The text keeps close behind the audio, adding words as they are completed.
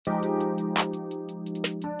This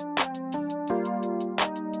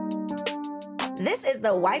is the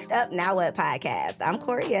Wifed Up Now What podcast. I'm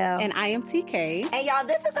Coriel. And I am TK. And y'all,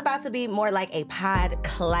 this is about to be more like a pod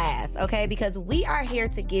class, okay? Because we are here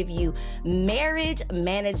to give you marriage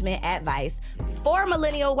management advice for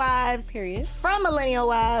millennial wives. Period. From millennial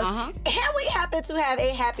wives. Uh-huh. And we happen to have a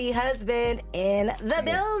happy husband in the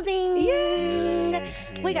building. Yay!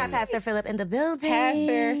 We got Pastor Philip in the building.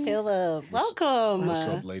 Pastor Philip, welcome. What's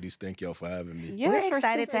up, ladies? Thank y'all for having me. Yes, We're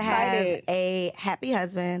excited super to have excited. a happy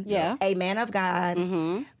husband, Yeah. a man of God,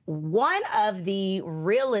 Mm-hmm. one of the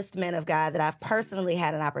realest men of God that I've personally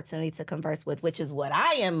had an opportunity to converse with, which is what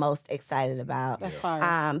I am most excited about. That's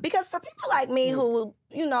fine. Because for people like me who,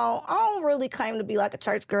 you know, I don't really claim to be like a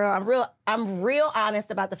church girl. I'm real honest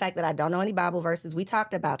about the fact that I don't know any Bible verses. We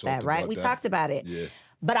talked about that, right? We talked about it. Yeah.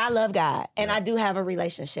 But I love God, and I do have a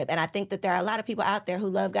relationship. And I think that there are a lot of people out there who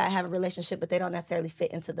love God, have a relationship, but they don't necessarily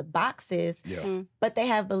fit into the boxes, Yeah. but they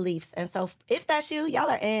have beliefs. And so if that's you,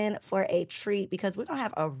 y'all are in for a treat because we're going to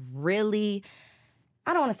have a really,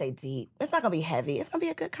 I don't want to say deep. It's not going to be heavy. It's going to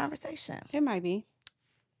be a good conversation. It might be.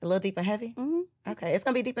 A little deep and heavy? Mm-hmm. Okay. It's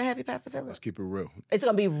going to be deep and heavy, Pastor Let's Phillips? keep it real. It's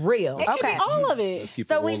going to be real. It Okay. can be all of it. Let's keep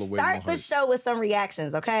So it we all the way start the 100. show with some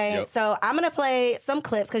reactions, okay? Yep. So I'm gonna play some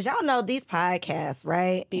clips because y'all know these podcasts,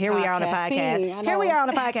 right? Be Here we are on the podcasting, I podcast. Here we know. are on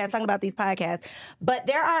the podcast talking about these podcasts. But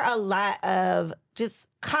there are a lot of just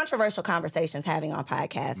controversial conversations having on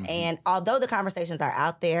podcasts. Mm-hmm. And although the conversations are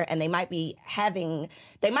out there and they might be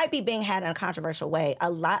being had in a controversial way, a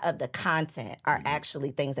lot of the content are Mm-hmm.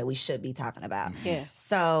 actually things that we should be talking about. Yes.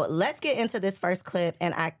 So let's get into this first clip,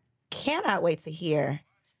 and I cannot wait to hear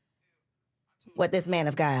what this man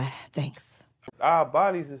of God thinks. Our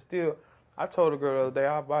bodies is still, I told a girl the other day,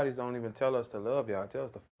 our bodies don't even tell us to love y'all, it tells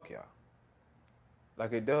us to fuck y'all.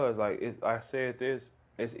 Like it does, I said this,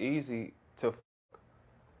 it's easy to fuck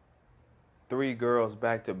 3 girls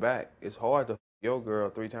back to back. It's hard to fuck your girl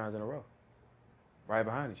 3 times in a row, right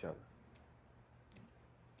behind each other.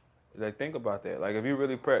 Like think about that. Like if you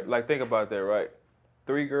really, think about that, right?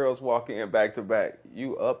 3 girls walk in back to back,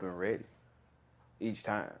 you up and ready. Each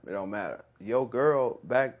time. It don't matter. Your girl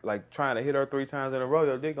back, like trying to hit her 3 times in a row,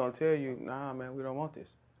 your dick gonna tell you, nah, man, we don't want this.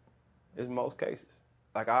 It's most cases.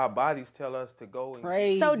 Like our bodies tell us to go and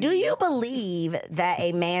Crazy. So do you believe that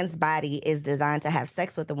a man's body is designed to have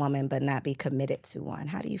sex with a woman but not be committed to one?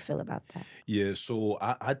 How do you feel about that? Yeah, so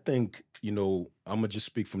I think, I'm going to just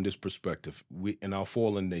speak from this perspective. We in our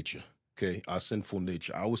fallen nature, okay, our sinful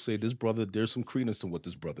nature, I would say this brother, there's some credence in what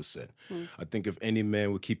this brother said. I think if any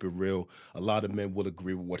man would keep it real, a lot of men will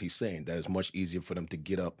agree with what he's saying. That it's much easier for them to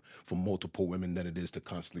get up for multiple women than it is to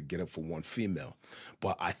constantly get up for one female.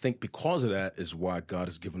 But I think because of that is why God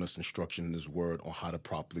has given us instruction in his word on how to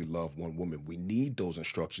properly love one woman. We need those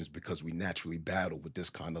instructions because we naturally battle with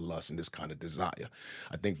this kind of lust and this kind of desire.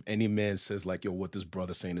 I think if any man says like, yo, what this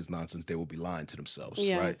brother saying is nonsense, they will be lying to themselves,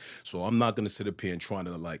 Yeah. right? So I'm not going to sit up here and trying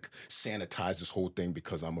to like sanitize this whole thing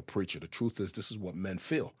because I'm a preacher. The truth is this is what men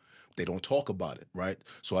feel. They don't talk about it, right?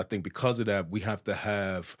 So I think because of that, we have to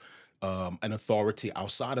have an authority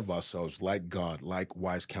outside of ourselves, like God, like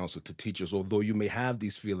wise counsel, to teach us. Although you may have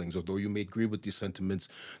these feelings, although you may agree with these sentiments,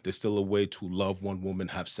 there's still a way to love one woman,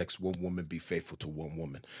 have sex with one woman, be faithful to one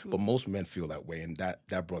woman. But most men feel that way, and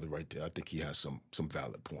that brother right there, I think he has some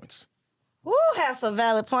valid points. Woo, have some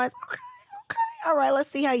valid points. Okay. All right, let's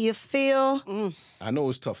see how you feel. I know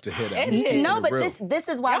it's tough to hear that. It is. No, but Real. this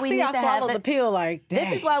is why Y'all we see need I to have swallowed the pill like that.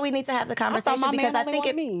 This is why we need to have the I thought conversation my because man I only think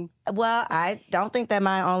wanted me. Well, I don't think that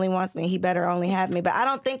mine only wants me. He better only have me. But I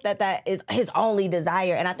don't think that is his only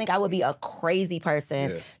desire. And I think I would be a crazy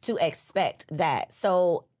person to expect that.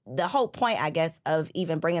 So the whole point, I guess, of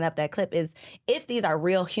even bringing up that clip is if these are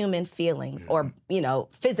real human feelings or,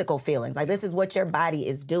 physical feelings, like this is what your body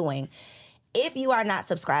is doing. If you are not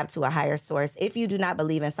subscribed to a higher source, if you do not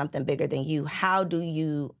believe in something bigger than you, how do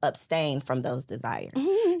you abstain from those desires?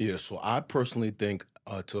 Yeah, so I personally think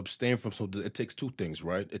to abstain from something, it takes 2 things,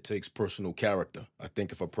 right? It takes personal character. I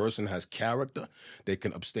think if a person has character, they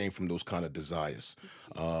can abstain from those kind of desires.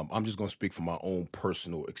 I'm just going to speak from my own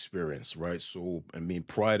personal experience, right? So,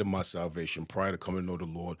 prior to my salvation, prior to coming to know the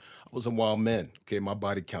Lord, I was a wild man, okay? My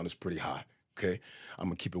body count is pretty high. Okay, I'm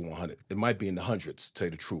gonna keep it 100. It might be in the hundreds, to tell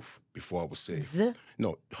you the truth, before I was saved.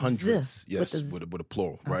 No, hundreds. Yes, with a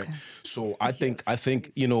plural, right? So I think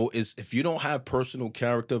is if you don't have personal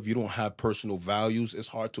character, if you don't have personal values, it's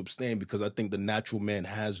hard to abstain because I think the natural man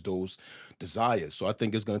has those desires. So I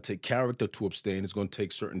think it's going to take character to abstain. It's going to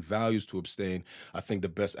take certain values to abstain. I think the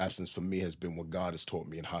best absence for me has been what God has taught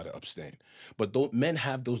me and how to abstain. But men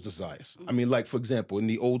have those desires. I mean, like, for example, in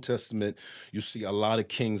the Old Testament, you see a lot of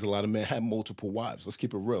kings, a lot of men had multiple wives. Let's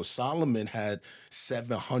keep it real. Solomon had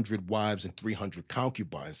 700 wives and 300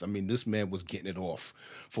 concubines. I mean, this man was getting it off.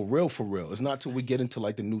 For real, for real. It's not till we get into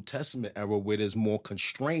like the New Testament era where there's more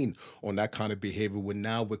constraint on that kind of behavior, where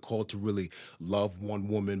now we're called to really love one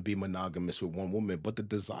woman, be monogamous with one woman, but the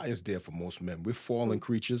desire is there for most men. We're fallen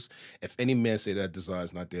creatures. If any man say that desire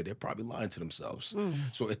is not there, they're probably lying to themselves.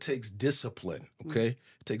 So it takes discipline, okay?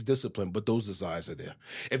 It takes discipline, but those desires are there.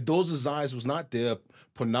 If those desires was not there,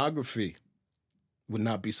 pornography would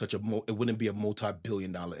not be it wouldn't be a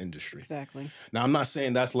multi-billion-dollar industry. Exactly. Now, I'm not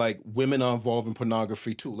saying that's like women are involved in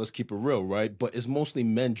pornography too. Let's keep it real, right? But it's mostly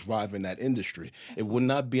men driving that industry. It would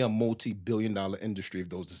not be a multi-billion-dollar industry if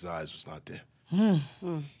those desires was not there.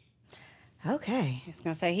 Okay. I was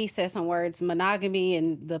going to say, he said some words, monogamy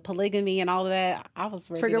and the polygamy and all of that. I was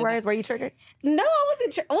ready. Trigger words, were you triggered? No, I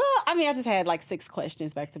wasn't. Well, I mean, I just had like 6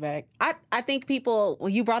 questions back to back. I think people, well,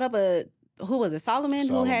 you brought up who was it, Solomon,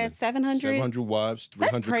 who had 700? 700 wives,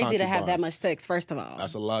 300 That's crazy to have that concubines. much sex, first of all.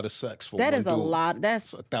 That's a lot of sex for That one is a dude. lot.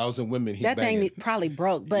 That's 1,000 women he that banging. thing probably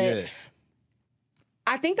broke. But Yeah.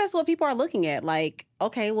 I think that's what people are looking at. Like,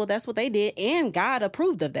 okay, well, that's what they did, and God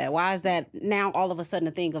approved of that. Why is that now all of a sudden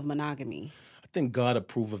a thing of monogamy? I think God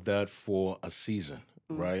approved of that for a season,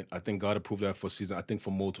 right? I think God approved that for a season. I think for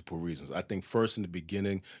multiple reasons. I think first in the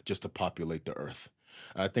beginning, just to populate the earth.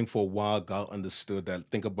 I think for a while, God understood that.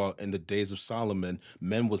 Think about in the days of Solomon,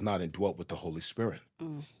 men was not indwelt with the Holy Spirit.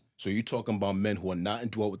 So you're talking about men who are not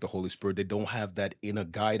indwelt with the Holy Spirit. They don't have that inner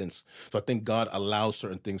guidance. So I think God allows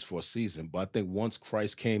certain things for a season. But I think once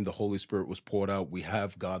Christ came, the Holy Spirit was poured out. We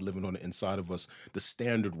have God living on the inside of us. The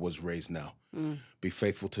standard was raised now. Be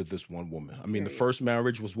faithful to this one woman. I mean, the first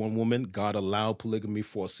marriage was one woman. God allowed polygamy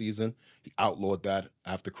for a season. He outlawed that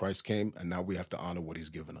after Christ came. And now we have to honor what he's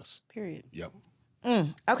given us. Period. Yep.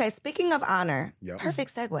 Okay, speaking of honor, Yep.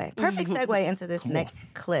 perfect segue. Perfect segue into this next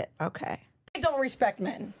clip. Okay. I don't respect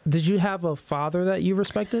men. Did you have a father that you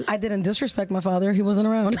respected? I didn't disrespect my father. He wasn't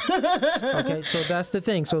around. Okay, so that's the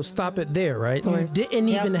thing. So stop it there, right? You didn't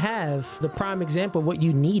even have the prime example of what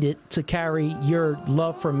you needed to carry your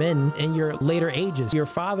love for men in your later ages. Your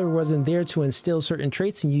father wasn't there to instill certain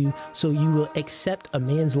traits in you so you will accept a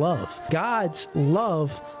man's love. God's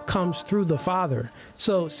love comes through the father.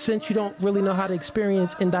 So since you don't really know how to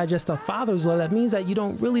experience and digest a father's love, that means that you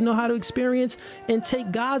don't really know how to experience and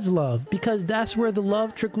take God's love, because that's where the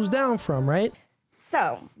love trickles down from, right?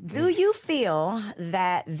 So, do you feel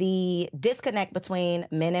that the disconnect between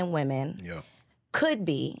men and women Yeah. could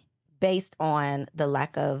be based on the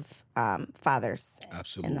lack of fathers in the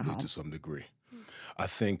Absolutely, home? to some degree. I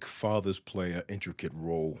think fathers play an intricate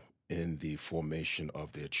role in the formation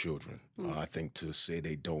of their children. I think to say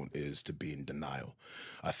they don't is to be in denial.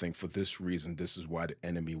 I think for this reason, this is why the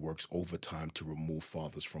enemy works overtime to remove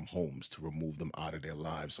fathers from homes, to remove them out of their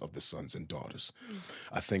lives of the sons and daughters.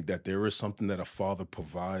 I think that there is something that a father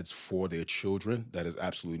provides for their children that is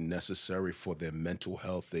absolutely necessary for their mental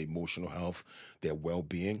health, their emotional health, their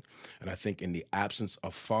well-being. And I think in the absence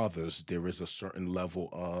of fathers, there is a certain level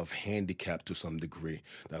of handicap to some degree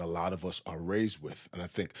that a lot of us are raised with. And I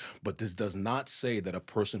think, but this does not say that a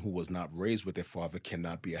person who was not raised with their father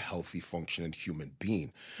cannot be a healthy, functioning human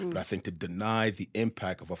being. But I think to deny the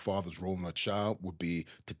impact of a father's role in a child would be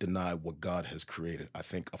to deny what God has created. I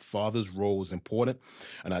think a father's role is important.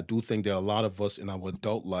 And I do think there are a lot of us in our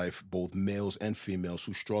adult life, both males and females,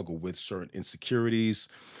 who struggle with certain insecurities,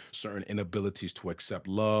 certain inabilities to accept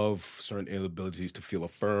love, certain inabilities to feel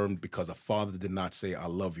affirmed because a father did not say, I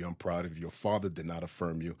love you, I'm proud of you. Your father did not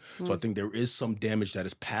affirm you. So I think there is some damage that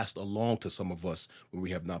is passed along to some of us when we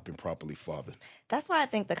have not been properly fathered. That's why I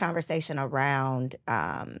think the conversation around,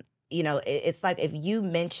 it's like if you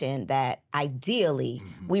mention that ideally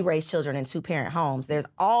we raise children in 2-parent homes, there's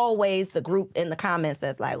always the group in the comments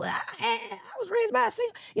that's like, well, I was raised by a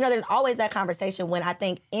single. There's always that conversation when I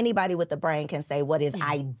think anybody with the brain can say what is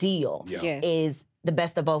ideal Yes. is the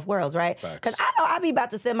best of both worlds, right? Because I know I be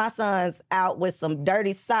about to send my sons out with some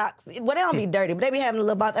dirty socks. Well, they don't be dirty, but they be having a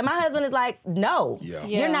little box. And my husband is like, no, Yeah.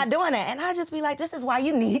 you're not doing that. And I just be like, this is why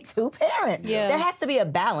you need 2 parents. Yeah. There has to be a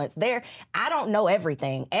balance. I don't know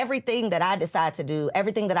everything. Everything that I decide to do,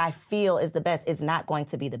 everything that I feel is the best is not going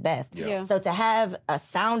to be the best. Yeah. So to have a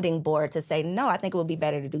sounding board to say, no, I think it would be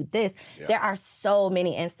better to do this. There are so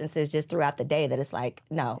many instances just throughout the day that it's like,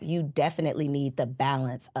 no, you definitely need the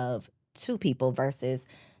balance of 2 people versus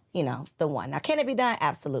the one. Now, can it be done?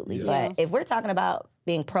 Absolutely. But if we're talking about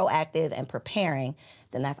being proactive and preparing,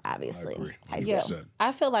 then that's obviously ideal.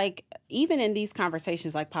 I feel like even in these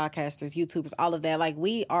conversations, like podcasters, YouTubers, all of that, like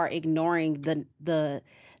we are ignoring the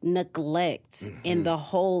neglect and the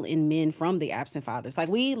hole in men from the absent fathers. Like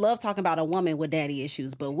we love talking about a woman with daddy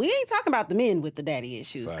issues, but we ain't talking about the men with the daddy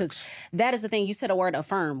issues, because that is the thing. You said a word,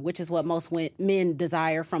 affirm, which is what most men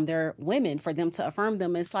desire from their women, for them to affirm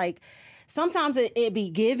them. It's like, sometimes it be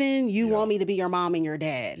given, you want me to be your mom and your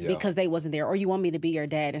dad because they wasn't there, or you want me to be your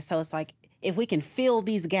dad. And so it's like, if we can fill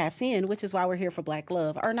these gaps in, which is why we're here for Black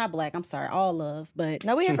love, or not Black, I'm sorry, all love, but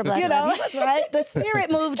no, we're here for Black love. You was right. The spirit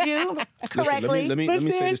moved you correctly. Listen, let me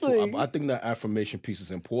say this too. I think that affirmation piece is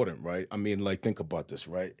important, right? I mean, like, think about this,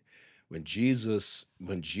 right? When Jesus,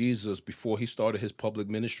 before he started his public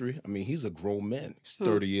ministry, I mean, he's a grown man. He's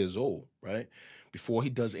 30 years old, right? Before he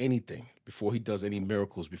does anything, before he does any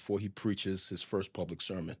miracles, before he preaches his first public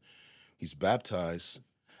sermon, he's baptized,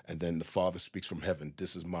 and then the Father speaks from heaven,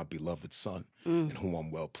 "This is my beloved Son, in whom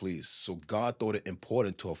I'm well pleased." So God thought it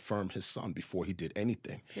important to affirm his Son before he did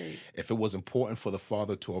anything. If it was important for the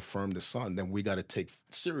Father to affirm the Son, then we got to take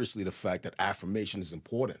seriously the fact that affirmation is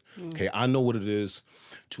important. Okay, I know what it is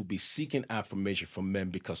to be seeking affirmation from men,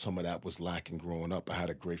 because some of that was lacking growing up. I had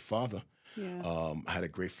a great father. I had a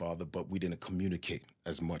great father, but we didn't communicate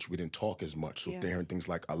as much. We didn't talk as much. So they're hearing things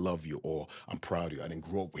like, "I love you," or "I'm proud of you." I didn't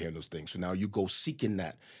grow up hearing those things. So now you go seeking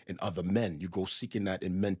that in other men. You go seeking that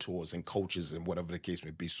in mentors and coaches and whatever the case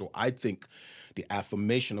may be. So I think the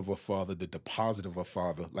affirmation of a father, the deposit of a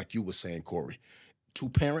father, like you were saying, Corey, two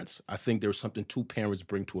parents, I think there's something two parents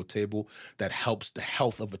bring to a table that helps the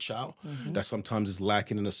health of a child that sometimes is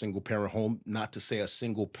lacking in a single parent home. Not to say a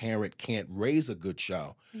single parent can't raise a good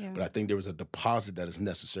child, but I think there is a deposit that is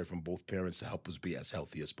necessary from both parents to help us be as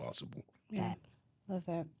healthy as possible. Love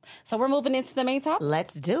that. So we're moving into the main topic.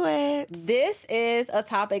 Let's do it. This is a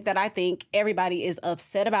topic that I think everybody is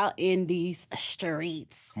upset about in these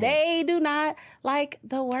streets. They do not like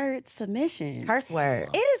the word submission. Curse word.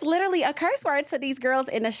 It is literally a curse word to these girls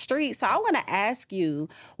in the street. So I want to ask you,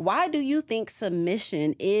 why do you think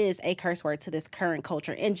submission is a curse word to this current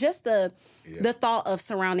culture? And just the thought of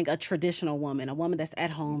surrounding a traditional woman, a woman that's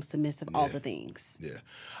at home, submissive, all the things.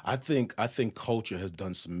 I think culture has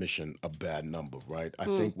done submission a bad number, right? I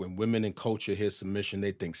think when women in culture hear submission,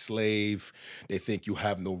 they think slave, they think you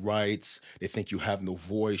have no rights, they think you have no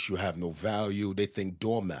voice, you have no value, they think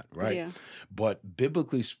doormat, right? But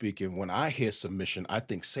biblically speaking, when I hear submission, I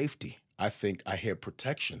think safety. I hear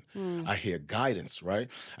protection. I hear guidance, right?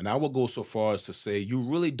 And I will go so far as to say you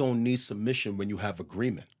really don't need submission when you have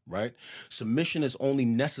agreement, right? Submission is only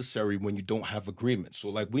necessary when you don't have agreement.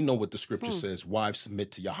 So like we know what the scripture says, wives,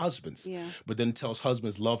 submit to your husbands. But then it tells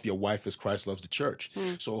husbands, love your wife as Christ loves the church.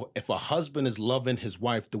 So if a husband is loving his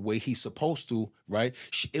wife the way he's supposed to, right,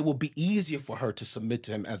 it will be easier for her to submit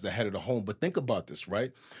to him as the head of the home. But think about this,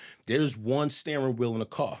 right? There's one steering wheel in a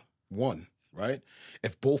car, one. Right?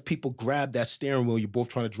 If both people grab that steering wheel, you're both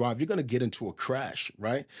trying to drive, you're going to get into a crash,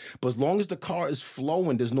 right? But as long as the car is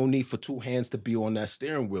flowing, there's no need for two hands to be on that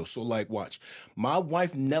steering wheel. So like, watch, my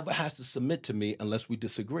wife never has to submit to me unless we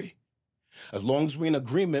disagree. As long as we're in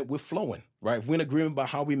agreement, we're flowing, right? If we're in agreement about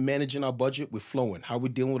how we're managing our budget, we're flowing. How we're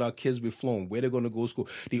dealing with our kids, we're flowing. Where they're going to go to school.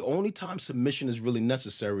 The only time submission is really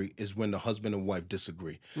necessary is when the husband and wife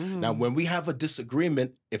disagree. Now, when we have a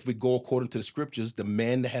disagreement, if we go according to the scriptures, the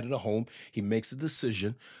man, the head of the home, he makes a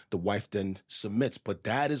decision. The wife then submits. But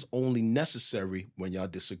that is only necessary when y'all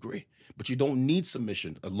disagree. But you don't need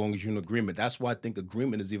submission as long as you're in agreement. That's why I think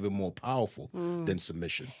agreement is even more powerful than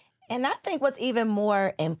submission. And I think what's even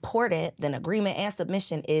more important than agreement and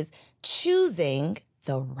submission is choosing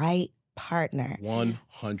the right partner.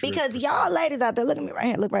 100%. Because y'all ladies out there, look at me right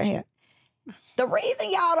here, look right here. The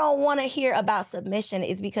reason y'all don't want to hear about submission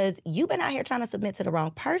is because you've been out here trying to submit to the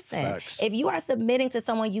wrong person. Facts. If you are submitting to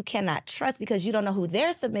someone you cannot trust because you don't know who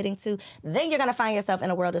they're submitting to, then you're going to find yourself in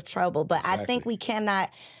a world of trouble. But I think we cannot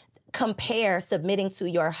compare submitting to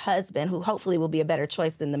your husband, who hopefully will be a better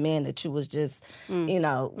choice than the man that you was just,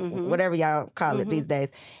 whatever y'all call it these days.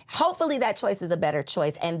 Hopefully that choice is a better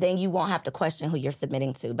choice, and then you won't have to question who you're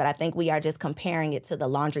submitting to. But I think we are just comparing it to the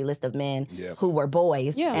laundry list of men who were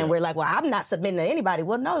boys, and we're like, well, I'm not submitting to anybody.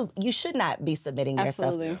 Well, no, you should not be submitting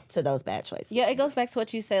yourself to those bad choices. Yeah, it goes back to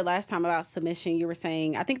what you said last time about submission. You were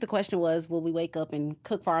saying, I think the question was, will we wake up and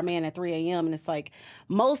cook for our man at 3 a.m.? And it's like,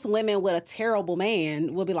 most women with a terrible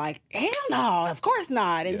man will be like, hell no, of course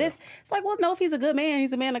not. And this, it's like, well, no, if he's a good man,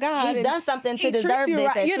 he's a man of God. He's done something to deserve this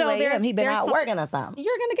at 2 a.m. He been out working or something.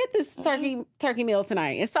 You're gonna get this turkey meal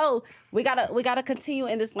tonight. And so we gotta continue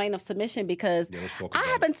in this lane of submission because I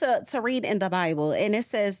happen to read in the Bible and it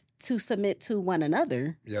says to submit to one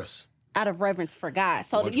another. Yes. Out of reverence for God.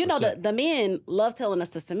 So 100%. You know the men love telling us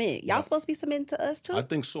to submit. Y'all supposed to be submitting to us too? I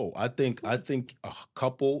think so. I think a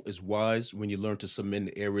couple is wise when you learn to submit in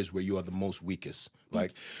the areas where you are the most weakest.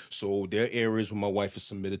 Like, so there are areas where my wife is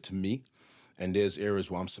submitted to me, and there's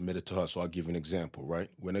areas where I'm submitted to her. So I'll give you an example, right?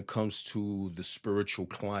 When it comes to the spiritual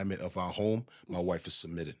climate of our home, my wife is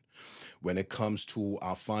submitted. When it comes to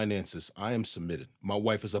our finances, I am submitted. My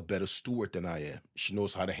wife is a better steward than I am. She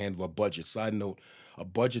knows how to handle a budget. Side note, a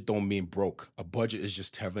budget don't mean broke. A budget is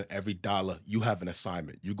just having every dollar. You have an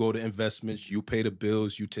assignment. You go to investments, you pay the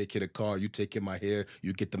bills, you take care of the car, you take care of my hair,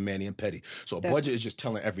 you get the mani and petty. So a budget is just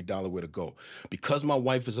telling every dollar where to go. Because my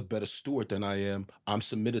wife is a better steward than I am, I'm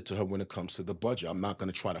submitted to her when it comes to the budget. I'm not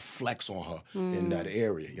going to try to flex on her in that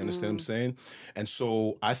area. You understand what I'm saying? And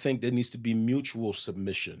so I think there needs to be mutual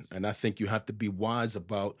submission. And I think you have to be wise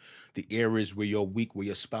about the areas where you're weak, where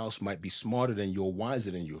your spouse might be smarter than you or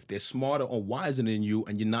wiser than you. If they're smarter or wiser than you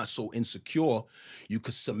and you're not so insecure, you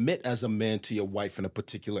could submit as a man to your wife in a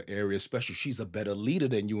particular area, especially if she's a better leader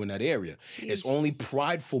than you in that area. Jeez. It's only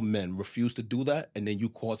prideful men refuse to do that, and then you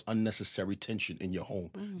cause unnecessary tension in your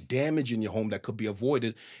home, damage in your home that could be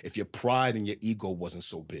avoided if your pride and your ego wasn't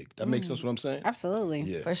so big. That makes sense what I'm saying? Absolutely.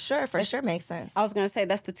 Yeah. For sure makes sense. I was going to say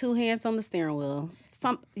that's the two hands on the steering wheel.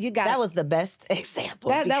 That was the best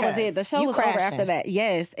example. That was it. The show was over after that.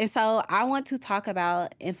 Yes. And so I want to talk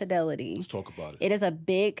about infidelity. Let's talk about it. It is a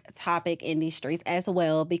big topic in these streets as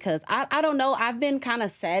well because I don't know. I've been kind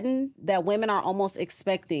of saddened that women are almost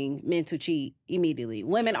expecting men to cheat immediately.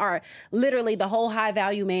 Women are literally the whole high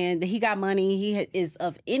value man. He got money. He is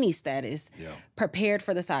of any status. Prepared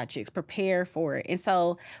for the side chicks. Prepare for it. And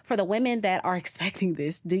so for the women that are expecting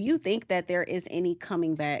this, do you think that there is any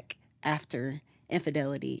coming back after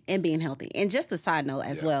infidelity and being healthy? And just a side note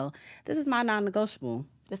as well, this is my non-negotiable.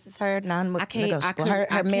 This is her non-negotiable.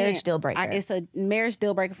 Her marriage deal breaker. It's a marriage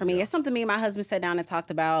deal breaker for me. Yeah. It's something me and my husband sat down and talked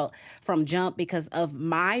about from jump because of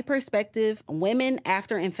my perspective. Women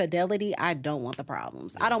after infidelity, I don't want the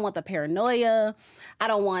problems. I don't want the paranoia. I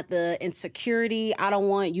don't want the insecurity. I don't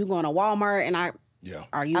want you going to Walmart and I'm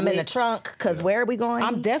in the trunk because where are we going?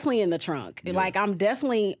 I'm definitely in the trunk. Yeah. Like I'm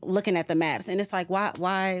definitely looking at the maps, and it's like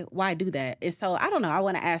why do that? And so I don't know. I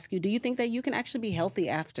want to ask you: do you think that you can actually be healthy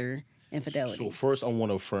after infidelity? So first, I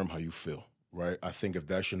want to affirm how you feel. Right? I think if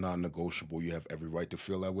that's your non-negotiable, you have every right to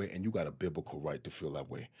feel that way, and you got a biblical right to feel that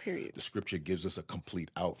way. Period. The scripture gives us a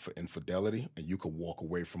complete out for infidelity, and you could walk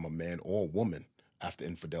away from a man or a woman after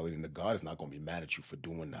infidelity, and God is not going to be mad at you for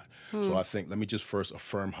doing that. So I think, let me just first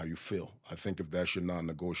affirm how you feel. I think if that's your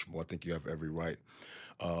non-negotiable, I think you have every right.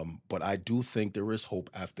 But I do think there is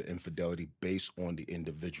hope after infidelity based on the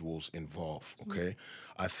individuals involved, okay?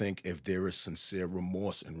 I think if there is sincere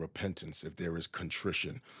remorse and repentance, if there is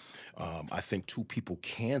contrition, I think two people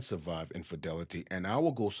can survive infidelity. And I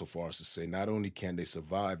will go so far as to say not only can they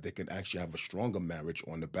survive, they can actually have a stronger marriage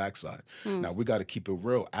on the backside. Now, we got to keep it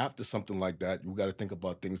real. After something like that, we got to think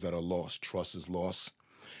about things that are lost. Trust is lost.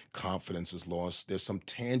 Confidence is lost. There's some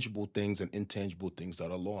tangible things and intangible things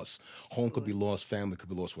that are lost. Home could be lost, family could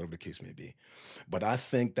be lost, whatever the case may be. But I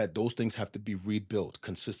think that those things have to be rebuilt.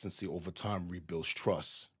 Consistency over time rebuilds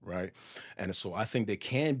trust, right? And so I think they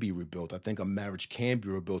can be rebuilt. I think a marriage can be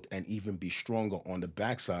rebuilt and even be stronger on the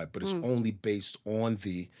backside, but it's only based on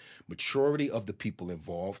the maturity of the people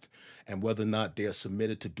involved and whether or not they are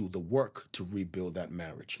submitted to do the work to rebuild that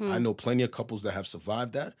marriage. I know plenty of couples that have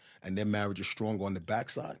survived that and their marriage is stronger on the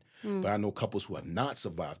backside. But I know couples who have not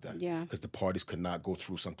survived that because the parties could not go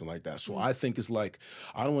through something like that. So I think it's like,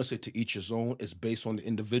 I don't want to say to each his own. It's based on the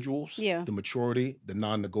individuals, the maturity, the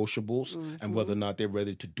non-negotiables, and whether or not they're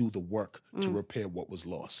ready to do the work to repair what was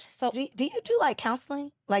lost. So do you do like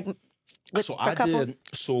counseling? Like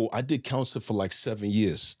I did counseling for like 7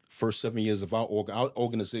 years. First 7 years of our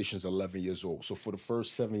organization is 11 years old. So for the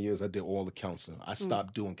first 7 years, I did all the counseling. I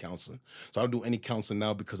stopped doing counseling. So I don't do any counseling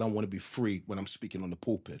now because I want to be free when I'm speaking on the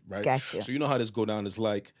pulpit, right? Gotcha. So you know how this go down is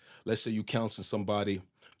like, let's say you counseling somebody,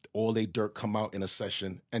 all they dirt come out in a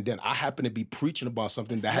session, and then I happen to be preaching about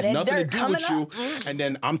something that had nothing to do with you, and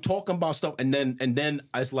then I'm talking about stuff, and then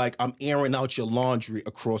it's like I'm airing out your laundry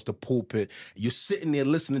across the pulpit. You're sitting there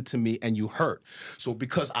listening to me, and you hurt. So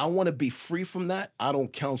because I want to be free from that, I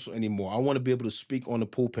don't counsel anymore. I want to be able to speak on the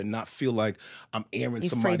pulpit and not feel like I'm airing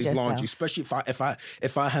somebody's laundry, especially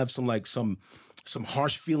if I have some some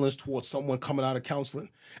harsh feelings towards someone coming out of counseling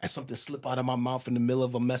and something slip out of my mouth in the middle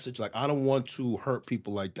of a message. Like, I don't want to hurt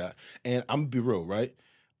people like that. And I'm gonna be real, right?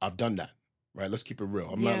 I've done that. Right, let's keep it real.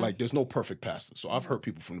 I'm not like, there's no perfect pastor. So I've hurt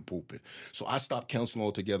people from the pulpit. So I stopped counseling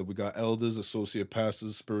altogether. We got elders, associate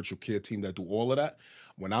pastors, spiritual care team that do all of that.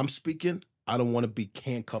 When I'm speaking, I don't want to be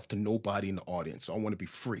handcuffed to nobody in the audience. So I want to be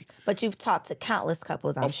free. But you've talked to countless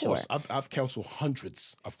couples, I'm sure. Of course. I've counseled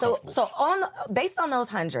hundreds of couples. So based on those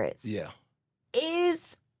hundreds,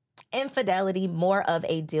 is infidelity more of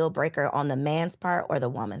a deal breaker on the man's part or the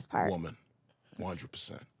woman's part? Woman.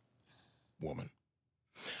 100%. Woman.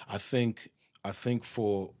 I think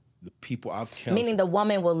for the people I've counseled... Meaning the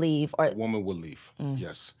woman will leave? Or woman will leave,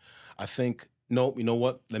 yes. I think... No, you know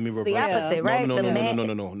what? Let me reverse the opposite, right? No.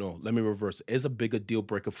 Let me reverse. It's a bigger deal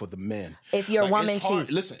breaker for the man. If your woman cheats.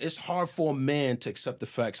 Listen, it's hard for a man to accept the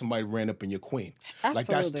fact somebody ran up in your queen. Absolutely. Like,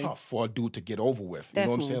 that's tough for a dude to get over with. You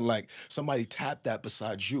know what I'm saying? Like, somebody tapped that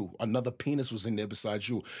besides you. Another penis was in there besides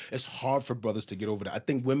you. It's hard for brothers to get over that. I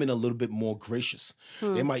think women are a little bit more gracious.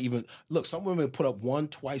 They might even... Look, some women put up 1,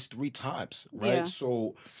 twice, 3 times, right? Yeah.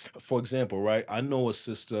 So, for example, right? I know a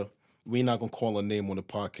sister... We're not going to call her name on the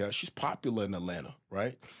podcast. She's popular in Atlanta,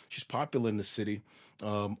 right? She's popular in the city.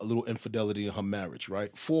 A little infidelity in her marriage,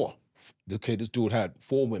 right? 4. Okay, this dude had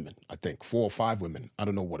 4 women, I think. 4 or 5 women. I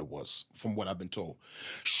don't know what it was, from what I've been told.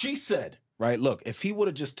 She said, right, look, if he would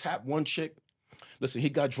have just tapped one chick, listen, he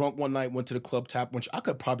got drunk one night, went to the club, tapped one chick, I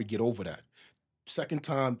could probably get over that. 2nd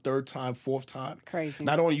time, 3rd time, 4th time. Crazy.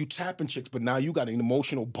 Not only you tapping chicks, but now you got an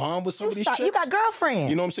emotional bond with some of these chicks. You got girlfriends.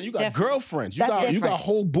 You know what I'm saying? You got girlfriends. You got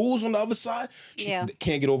whole bulls on the other side. She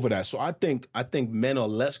can't get over that. So I think men are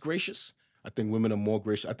less gracious. I think women are more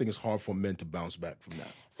gracious. I think it's hard for men to bounce back from that.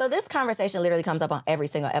 So this conversation literally comes up on every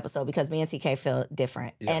single episode because me and TK feel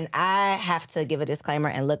different. Yeah. And I have to give a disclaimer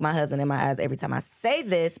and look my husband in my eyes every time I say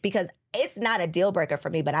this because it's not a deal breaker for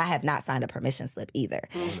me, but I have not signed a permission slip either.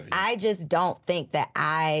 I just don't think that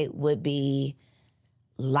I would be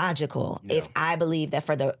logical if I believe that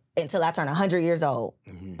until I turn 100 years old,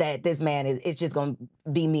 that this man is just going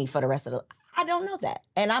to be me for the rest of I don't know that.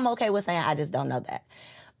 And I'm okay with saying I just don't know that.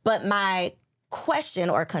 But my question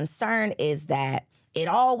or concern is that it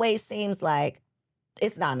always seems like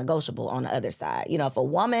it's not negotiable on the other side. You know, if a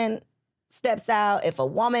woman steps out, if a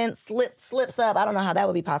woman slips up, I don't know how that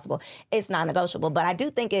would be possible. It's not negotiable. But I do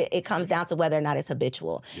think it comes down to whether or not it's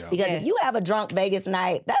habitual. Yeah. Because if you have a drunk Vegas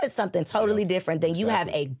night, that is something totally different than you have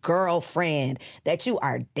a girlfriend that you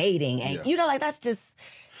are dating. And, you know, like that's just...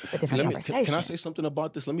 It's a different conversation. Can I say something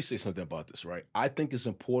about this? Let me say something about this, right? I think it's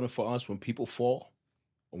important for us when people fall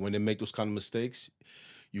or when they make those kind of mistakes,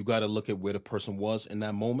 you got to look at where the person was in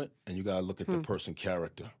that moment and you got to look at the person's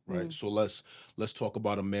character, right? So let's talk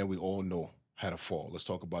about a man we all know had a fall. Let's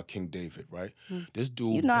talk about King David, right? This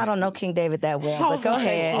dude... You know I don't know King David that well, but go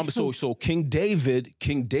ahead. So King David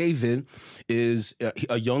is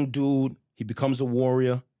a young dude. He becomes a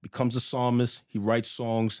warrior, becomes a psalmist. He writes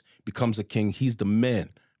songs, becomes a king. He's the man.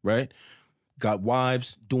 Right? Got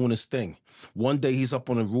wives, doing his thing. One day he's up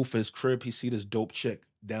on the roof of his crib. He see this dope chick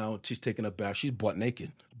down. She's taking a bath. She's butt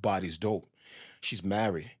naked. Body's dope. She's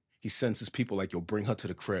married. He sends his people like, yo, bring her to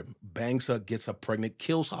the crib. Bangs her, gets her pregnant,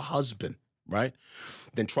 kills her husband, right?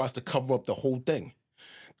 Then tries to cover up the whole thing.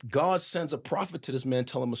 God sends a prophet to this man,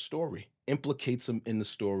 tell him a story, implicates him in the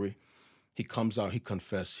story. He comes out, he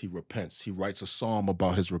confesses, he repents. He writes a psalm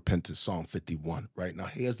about his repentance, Psalm 51, right? Now,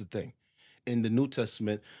 here's the thing. In the New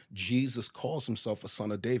Testament, Jesus calls himself a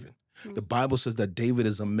son of David. The Bible says that David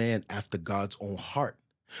is a man after God's own heart.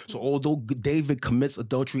 So although David commits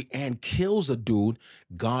adultery and kills a dude,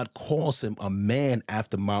 God calls him a man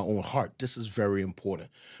after my own heart. This is very important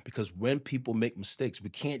because when people make mistakes, we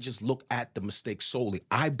can't just look at the mistake solely.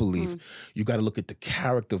 I believe you got to look at the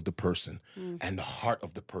character of the person and the heart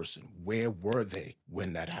of the person. Where were they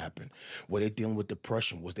when that happened? Were they dealing with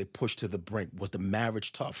depression? Was they pushed to the brink? Was the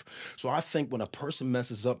marriage tough? So I think when a person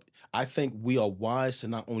messes up, I think we are wise to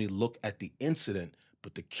not only look at the incident,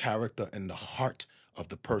 but the character and the heart of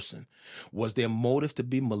the person. Was their motive to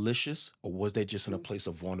be malicious, or was they just in a place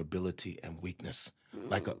of vulnerability and weakness?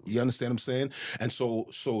 Like, you understand what I'm saying? And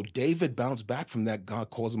so David bounced back from that. God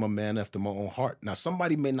calls him a man after my own heart. Now,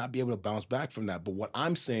 somebody may not be able to bounce back from that, but what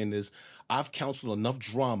I'm saying is I've counseled enough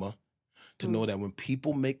drama to know that when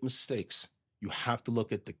people make mistakes, you have to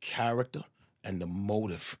look at the character and the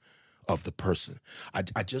motive of the person.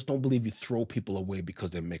 I just don't believe you throw people away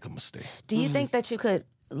because they make a mistake. Do you think that you could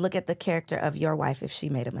look at the character of your wife if she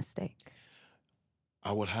made a mistake?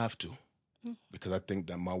 I would have to. because I think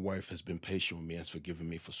that my wife has been patient with me and has forgiven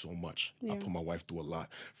me for so much. I put my wife through a lot.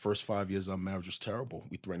 First 5 years of our marriage was terrible.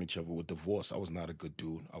 We threatened each other with divorce. I was not a good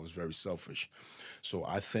dude. I was very selfish. So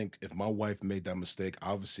I think if my wife made that mistake,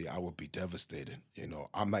 obviously I would be devastated. You know,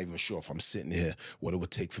 I'm not even sure if I'm sitting here what it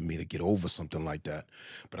would take for me to get over something like that.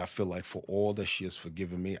 But I feel like for all that she has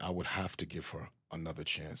forgiven me, I would have to give her another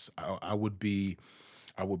chance. I would be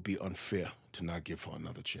unfair to not give her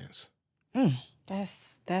another chance.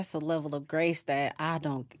 That's a level of grace that I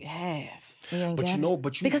don't have.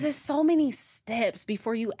 Because there's so many steps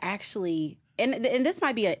before you actually, and this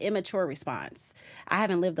might be an immature response. I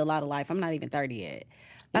haven't lived a lot of life. I'm not even 30 yet.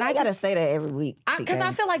 But I gotta say that every week. Because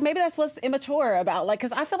I feel like maybe that's what's immature about. Like,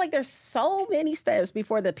 because I feel like there's so many steps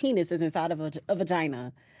before the penis is inside of a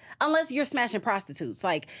vagina. Unless you're smashing prostitutes.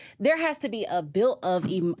 Like, there has to be a built of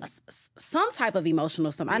some type of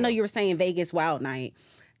emotional something. I know you were saying Vegas Wild Night.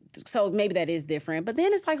 So maybe that is different. But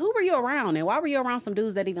then it's like, who were you around? And why were you around some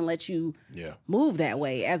dudes that even let you move that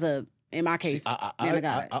way as a, in my case, man of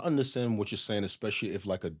God? I understand what you're saying, especially if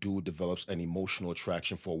like a dude develops an emotional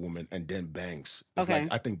attraction for a woman and then bangs. It's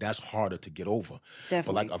like, I think that's harder to get over. Definitely.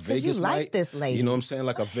 But like a Vegas you night, like this lady. You know what I'm saying?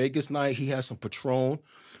 Like a Vegas night, he had some Patron.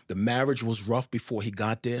 The marriage was rough before he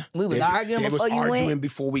got there. We was arguing before you went. Arguing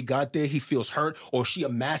before we got there. He feels hurt, or she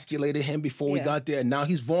emasculated him before we got there. And now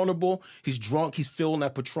he's vulnerable. He's drunk. He's feeling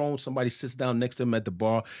that Patron. Somebody sits down next to him at the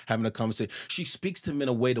bar having a conversation. She speaks to him in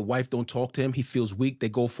a way the wife don't talk to him. He feels weak. They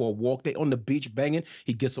go for a walk. They on the beach banging.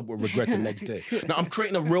 He gets up with regret the next day. Now I'm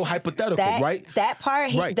creating a real hypothetical, right? That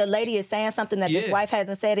part, the lady is saying something that this wife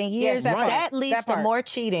hasn't said in years. Yes, that leads to more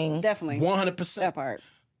cheating. Definitely. 100%. That part.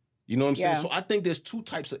 You know what I'm saying? So I think there's two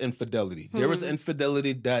types of infidelity. There is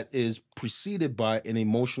infidelity that is preceded by an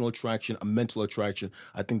emotional attraction, a mental attraction.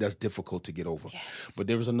 I think that's difficult to get over. Yes. But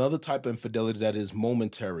there is another type of infidelity that is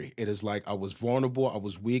momentary. It is like I was vulnerable, I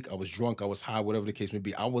was weak, I was drunk, I was high, whatever the case may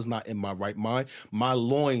be. I was not in my right mind. My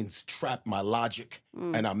loins trapped my logic,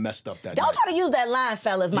 and I messed up that Don't night. try to use that line,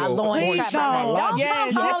 fellas. My loins trapped my logic.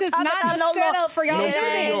 Yes, this is not the setup for y'all You know what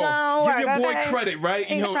I'm saying? Give your boy credit, right?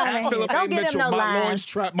 You know, Don't get him no my lines. loins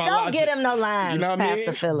trapped my Don't get him no lines, you know what I mean?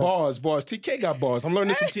 Pastor Phillip. Bars. TK got bars. I'm learning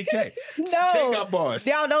this from TK. No. TK got bars.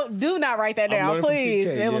 Y'all do not write that down, learning from please.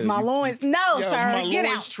 TK, It was my loins. No, Yeah, sir. my Get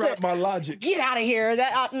loins out. trapped my logic. Get out of here.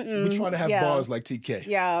 We're trying to have bars like TK.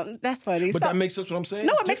 Yeah, that's funny. But that makes sense what I'm saying?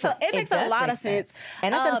 No, It's it makes a lot of sense.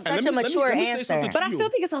 And it's such a mature answer. But I still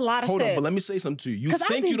think it's a lot of Hold steps. on, but let me say something to you. You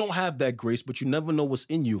think you don't have that grace, but you never know what's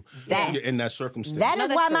in you in that circumstance. That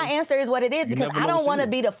is why my answer is what it is, because I don't want to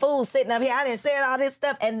be the fool sitting up here. I didn't say all this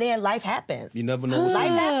stuff, and then life happens. You never know what's in you.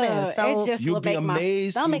 Life happens. So it just You'll will be make amazed. my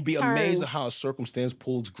You'll stomach be turn. amazed at how a circumstance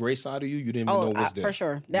pulls grace out of you. You didn't even know was there. For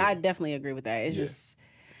sure. Yeah. I definitely agree with that. It's just,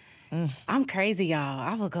 I'm crazy, y'all.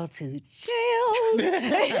 I will go to jail.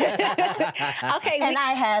 Okay. And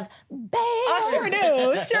I have bail.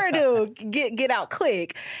 Oh, sure do. Get out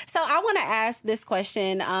quick. So I want to ask this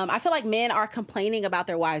question. I feel like men are complaining about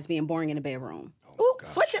their wives being boring in the bedroom. Ooh,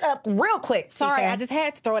 switch it up real quick. Sorry, TK. I just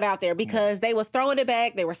had to throw it out there because they was throwing it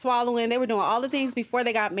back, they were swallowing, they were doing all the things before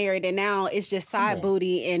they got married, and now it's just side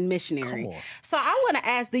booty and missionary. So I want to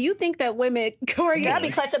ask, do you think that women, Corey, I be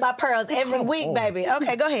clutching my pearls every week, baby.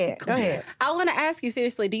 Okay, go ahead. Go ahead. I want to ask you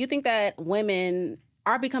seriously, do you think that women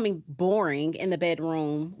are becoming boring in the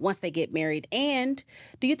bedroom once they get married? And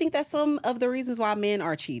do you think that's some of the reasons why men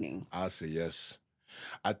are cheating? I'll say yes.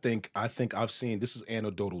 I think I've seen, this is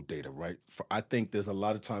anecdotal data, right? I think there's a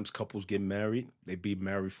lot of times couples get married, they be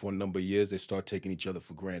married for a number of years, they start taking each other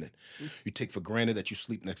for granted. You take for granted that you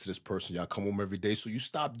sleep next to this person, y'all come home every day, so you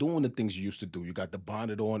stop doing the things you used to do. You got the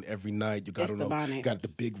bonnet on every night, you got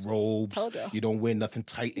the big robes, you don't wear nothing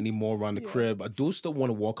tight anymore around the crib. I do still want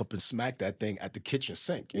to walk up and smack that thing at the kitchen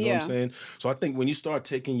sink, you know what I'm saying? So I think when you start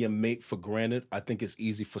taking your mate for granted, I think it's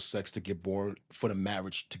easy for sex to get boring, for the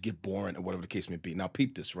marriage to get boring, or whatever the case may be. Now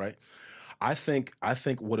peep this, right? I think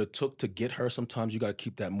what it took to get her, sometimes you got to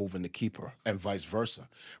keep that moving to keep her, and vice versa,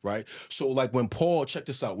 right? So like when Paul, check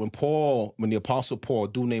this out, when the Apostle Paul, a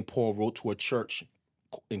dude named Paul, wrote to a church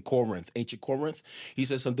in Corinth, ancient Corinth, he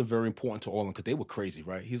said something very important to all of them because they were crazy,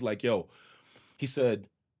 right? He's like, he said,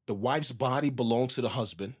 the wife's body belongs to the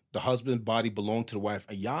husband's body belongs to the wife,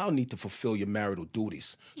 and y'all need to fulfill your marital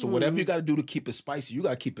duties. So whatever you got to do to keep it spicy, you got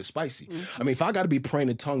to keep it spicy. I mean, if I got to be praying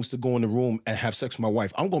in tongues to go in the room and have sex with my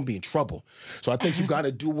wife, I'm going to be in trouble. So I think you got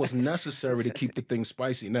to do what's necessary to keep the thing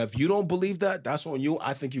spicy. Now, if you don't believe that, that's on you.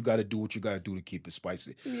 I think you got to do what you got to do to keep it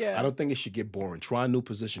spicy. Yeah. I don't think it should get boring. Try a new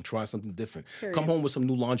position. Try something different. Come home with some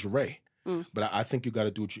new lingerie. But I think you got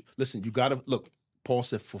to do what listen, you got to, look, Paul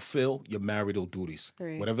said, fulfill your marital duties.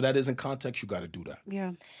 Right. Whatever that is in context, you got to do that.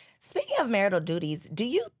 Yeah. Speaking of marital duties, do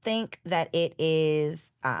you think that it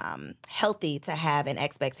is healthy to have an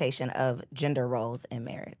expectation of gender roles in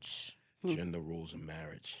marriage? Gender roles in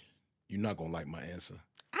marriage. You're not going to like my answer.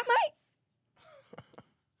 I might.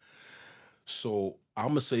 So I'm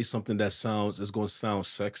going to say something that it's going to sound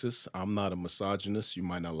sexist. I'm not a misogynist. You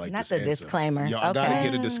might not like Not this the answer. disclaimer. Yo, I Okay. got to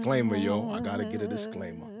get a disclaimer, yo. I got to get a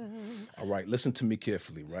disclaimer. All right, listen to me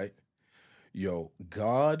carefully, right? Yo,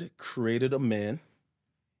 God created a man.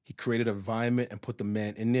 He created an environment and put the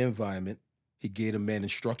man in the environment. He gave the man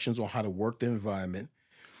instructions on how to work the environment.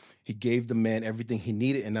 He gave the man everything he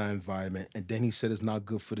needed in that environment. And then he said, it's not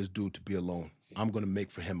good for this dude to be alone. I'm going to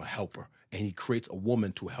make for him a helper. And he creates a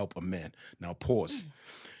woman to help a man. Now, pause.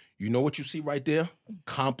 You know what you see right there?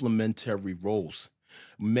 Complementary roles.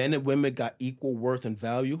 Men and women got equal worth and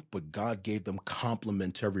value, but God gave them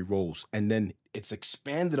complementary roles. And then it's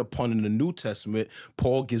expanded upon in the New Testament.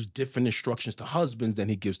 Paul gives different instructions to husbands than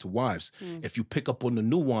he gives to wives. If you pick up on the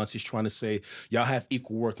nuance, he's trying to say, y'all have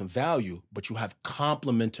equal worth and value, but you have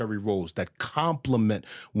complementary roles that complement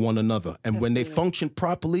one another. And when they function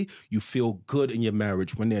properly, you feel good in your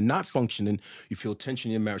marriage. When they're not functioning, you feel tension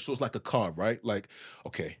in your marriage. So it's like a car, right? Like,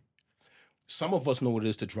 okay, some of us know what it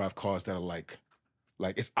is to drive cars that are like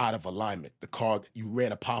it's out of alignment. The car, you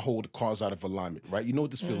ran a pothole, the car's out of alignment, right? You know what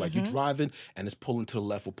this feels like. You're driving and it's pulling to the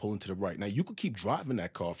left or pulling to the right. Now, you could keep driving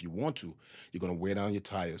that car if you want to. You're going to wear down your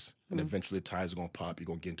tires and eventually the tires are going to pop. You're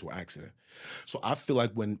going to get into an accident. So I feel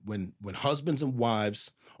like when husbands and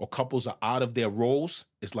wives or couples are out of their roles,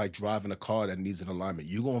 it's like driving a car that needs an alignment.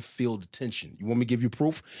 You're going to feel the tension. You want me to give you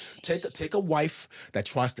proof? Take a wife that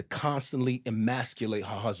tries to constantly emasculate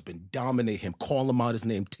her husband, dominate him, call him out his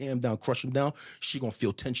name, tear him down, crush him down. She going to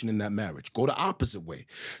feel tension in that marriage. Go the opposite way.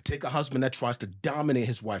 Take a husband that tries to dominate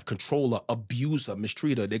his wife, control her, abuse her,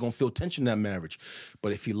 mistreat her. They're going to feel tension in that marriage.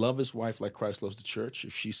 But if he loves his wife like Christ loves the church,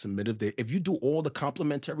 if she's submissive, if you do all the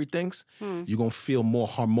complementary things, you're going to feel more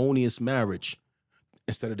harmonious marriage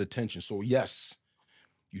instead of the tension. So yes,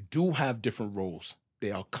 you do have different roles.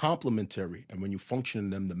 They are complementary. And when you function in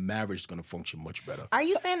them, the marriage is going to function much better. Are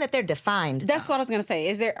you saying that they're defined? That's what I was going to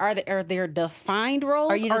say. Are there defined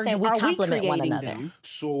roles? Or are you just saying we complement one creating another? them?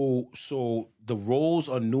 So the roles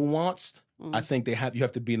are nuanced. I think you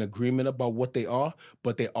have to be in agreement about what they are,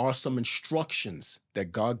 but there are some instructions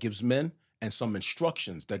that God gives men and some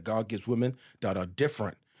instructions that God gives women that are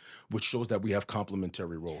different, which shows that we have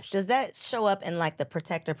complementary roles. Does that show up in like the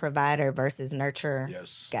protector provider versus nurturer?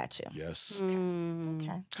 Yes. Gotcha. Yes.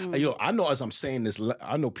 Okay. Yo, I know as I'm saying this,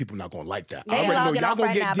 I know people not gonna like that. Yeah, I already know logging y'all off gonna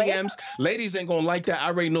right get now, but DMs. Ladies ain't gonna like that. I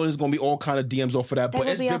already know there's gonna be all kind of DMs off of that, but will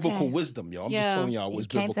it's be biblical okay. wisdom, yo. I'm Yeah. just telling y'all, You it's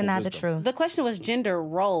can't biblical deny the wisdom. truth. The question was gender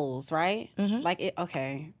roles, right?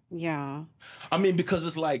 Okay. Yeah. I mean, because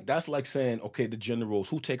it's like that's like saying, okay, the gender roles.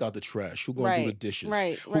 Who take out the trash? Who gonna do the Right, dishes?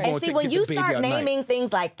 right, Who right. gonna And see, take when get you the baby start at night? naming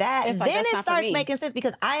things like that, It's like, then that's it not for starts me. making sense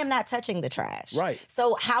because I am not touching the trash. Right.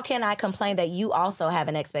 So how can I complain that you also have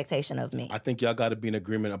an expectation of me? I think y'all got to be in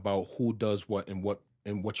agreement about who does what and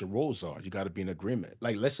what your roles are. You got to be in agreement.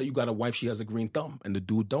 Like, let's say you got a wife, she has a green thumb, and the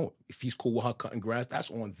dude don't. If he's cool with her cutting grass, that's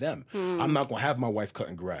on them. I'm not gonna have my wife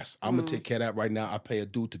cutting grass. I'm gonna take care of that right now. I pay a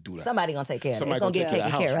dude to do that. Somebody gonna take care of it. Somebody It's gonna get take care taken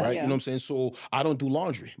of the house, care of. right? You know what I'm saying? So I don't do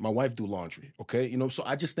laundry. My wife do laundry. Okay, you know. So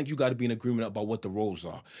I just think you got to be in agreement about what the roles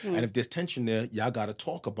are. And if there's tension there, y'all got to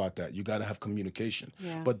talk about that. You got to have communication.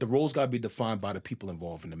 Yeah. But the roles got to be defined by the people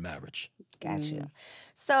involved in the marriage. Gotcha.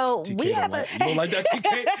 So TK we don't have like, you don't like that,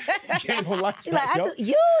 TK? TK don't like She's like, that,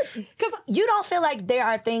 yo. because you don't feel like there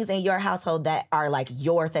are things in your household that are like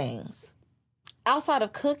your things. Outside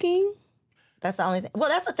of cooking, That's the only thing. Well,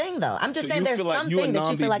 that's the thing, though. I'm just So saying you there's feel like something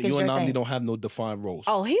that you feel like is you your and Namdi thing. don't have no defined roles.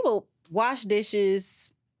 he will wash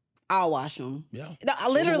dishes. I'll wash them. Yeah.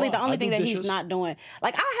 Literally, So do I. the only I thing do that he's dishes. not doing.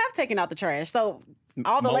 Like, I have taken out the trash. So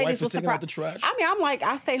all the My wife ladies is was taking out surprised. the trash? I mean, I'm like,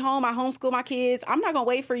 I stay home, I homeschool my kids. I'm not gonna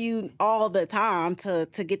wait for you all the time to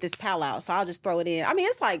get this pal out. So I'll just throw it in. I mean,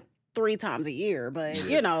 it's like 3 times a year, but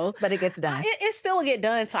you know, But it gets done. it still get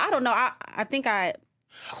done. So I don't know. I think I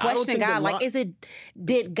question think God. the Like,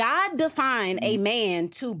 did God define a man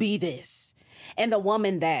to be this? And the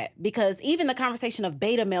woman that, because even the conversation of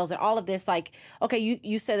beta males and all of this, like, okay,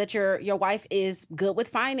 you said that your wife is good with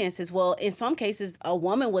finances. Well, in some cases, a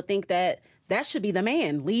woman would think that should be the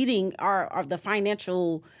man leading our the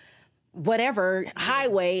financial whatever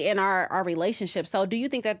highway in our relationship. So do you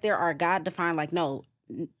think that there are God defined, like, no,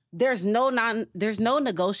 there's no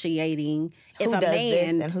negotiating if Who a does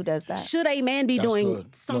this man and who does that? should a man be That's doing good. No,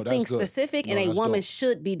 something that's good. specific No, and a that's woman good.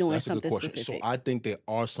 should be doing That's a good something question. specific? So I think there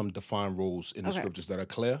are some defined roles in the Okay. scriptures that are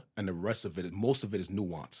clear, and the rest of it, most of it is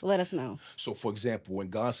nuance. Let us know. So, for example, when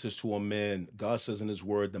God says to a man, God says in his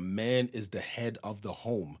word, the man is the head of the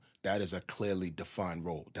home. that is a clearly defined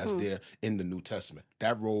role. That's there in the New Testament.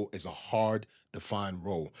 That role is a hard defined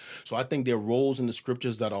role. So I think there are roles in the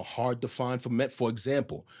scriptures that are hard defined for men. For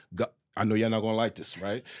example, God, I know you're not going to like this,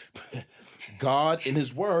 right? God, in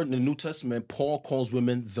his word, in the New Testament, Paul calls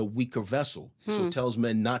women the weaker vessel. So tells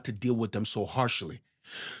men not to deal with them so harshly.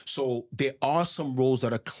 So there are some roles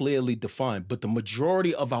that are clearly defined, but the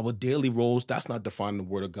majority of our daily roles, that's not defined in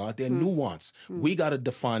the Word of God. They're nuanced. We got to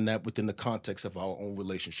define that within the context of our own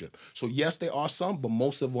relationship. So yes, there are some, but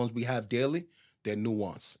most of the ones we have daily, they're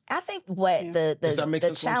nuanced. I think what the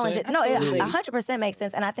challenge is, no, it 100% makes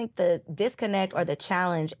sense. And I think the disconnect or the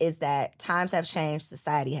challenge is that times have changed,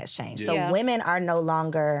 society has changed. So women are no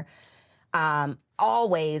longer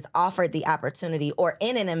always offered the opportunity or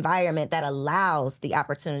in an environment that allows the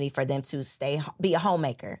opportunity for them to be a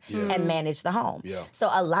homemaker and manage the home. Yeah. So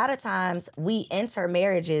a lot of times we enter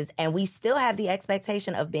marriages and we still have the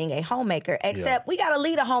expectation of being a homemaker, except we got to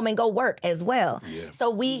lead a home and go work as well. Yeah.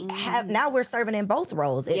 So we now we're serving in both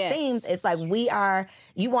roles. It seems it's like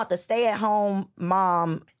you want the stay-at-home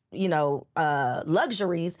mom,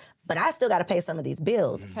 luxuries, but I still got to pay some of these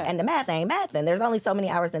bills. Okay. And the math ain't mathing. There's only so many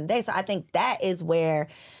hours in the day. So I think that is where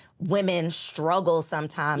women struggle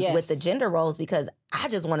sometimes with the gender roles, because I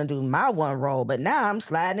just want to do my one role, but now I'm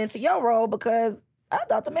sliding into your role because I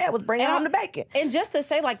thought the man was bringing home the bacon. And just to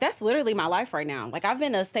say, that's literally my life right now. I've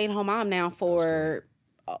been a stay-at-home mom now for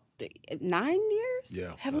 9 years?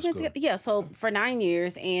 Yeah, have we been together? Yeah, so for 9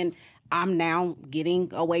 years, and I'm now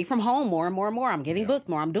getting away from home more and more and more. I'm getting booked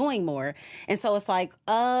more. I'm doing more. And so it's like,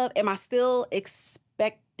 am I still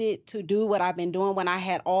expected to do what I've been doing when I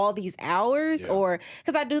had all these hours? Or,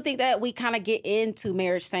 because I do think that we kind of get into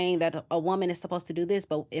marriage saying that a woman is supposed to do this,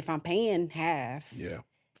 but if I'm paying half. Yeah.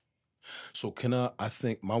 So I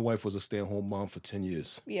think my wife was a stay-at-home mom for 10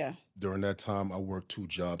 years. Yeah. During that time, I worked 2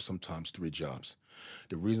 jobs, sometimes 3 jobs.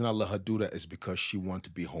 The reason I let her do that is because she wanted to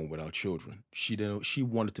be home with our children. She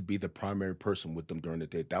wanted to be the primary person with them during the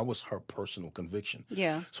day. That was her personal conviction.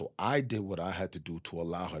 Yeah. So I did what I had to do to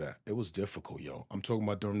allow her that. It was difficult, yo. I'm talking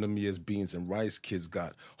about during them years, beans and rice. Kids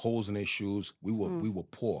got holes in their shoes. We were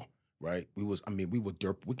poor, right? we were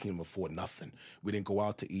dirt. We couldn't even afford nothing. We didn't go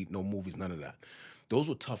out to eat, no movies, none of that. Those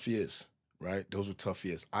were tough years. Right? Those were tough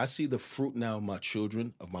years. I see the fruit now of my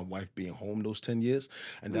children, of my wife being home those 10 years.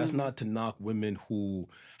 And that's not to knock women who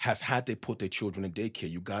has had to put their children in daycare.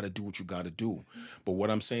 You got to do what you got to do. But what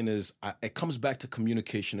I'm saying is it comes back to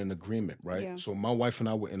communication and agreement, right? Yeah. So my wife and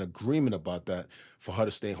I were in agreement about that for her to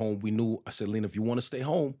stay home. I said, Lena, if you want to stay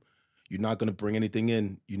home, you're not going to bring anything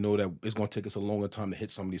in. You know that it's going to take us a longer time to hit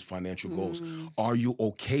some of these financial goals. Are you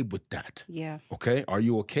okay with that? Yeah. Okay? Are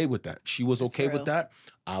you okay with that? She was okay with that.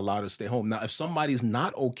 I allowed her to stay home. Now, if somebody's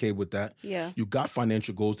not okay with that, you got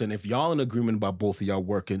financial goals, then if y'all in agreement about both of y'all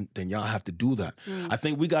working, then y'all have to do that. I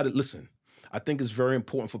think we got to listen. I think it's very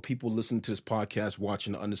important for people listening to this podcast,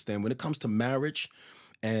 watching, to understand when it comes to marriage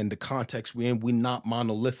and the context we're in, we're not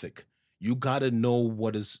monolithic. You got to know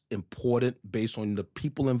what is important based on the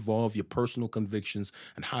people involved, your personal convictions,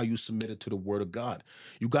 and how you submit it to the Word of God.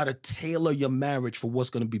 You got to tailor your marriage for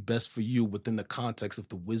what's going to be best for you within the context of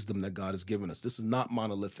the wisdom that God has given us. This is not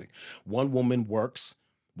monolithic. One woman works,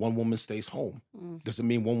 one woman stays home. Does it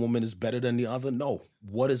mean one woman is better than the other? No.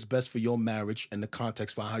 What is best for your marriage and the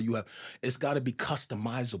context for how you have, it's got to be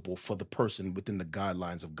customizable for the person within the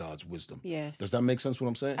guidelines of God's wisdom. Yes. Does that make sense what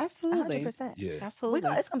I'm saying? Absolutely. 100%. Yeah. Absolutely.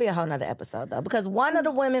 It's going to be a whole nother episode though, because one of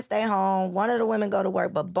the women stay home, one of the women go to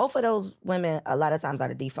work, but both of those women a lot of times are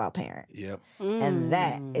the default parent. Yep. And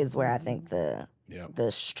that is where I think the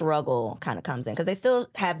struggle kind of comes in, because they still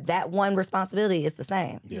have that one responsibility. It's the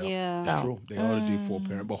same. Yeah. It's true. They are the default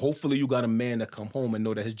parent. But hopefully you got a man that come home and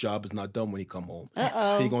know that his job is not done when he come home.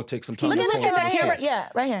 He's going to take some time Look to at right here. Yeah,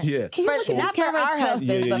 right here. Yeah. Not for our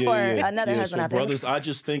husbands, but for another husband so out there. Brothers, I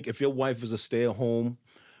just think if your wife is a stay-at-home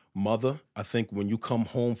mother, I think when you come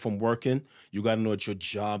home from working, you got to know that your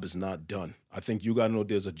job is not done. I think you got to know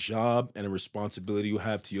there's a job and a responsibility you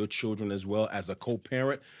have to your children as well as a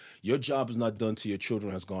co-parent. Your job is not done till your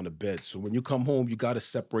children has gone to bed. So when you come home, you got to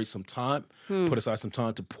separate some time, put aside some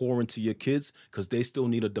time to pour into your kids, because they still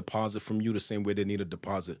need a deposit from you the same way they need a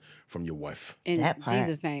deposit from your wife. In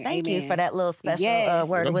Jesus' name, Thank amen. you for that little special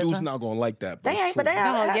word of Them wisdom. dudes not going to like that, but They ain't, true. but they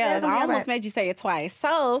are. I almost made you say it twice.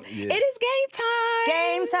 So it is game time.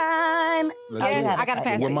 Game time. Yes, I got to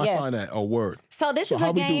pass it. Where my sign at? Oh, word. So this is how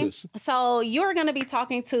a we do game. this? So you're going to be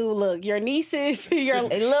talking to, your nieces, your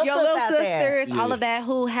little sisters, all of that,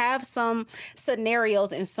 who have some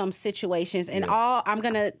scenarios and some situations. And I'm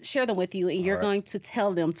going to share them with you, and you're going to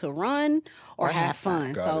tell them to run or have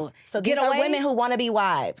fun. So get away. Women who want to be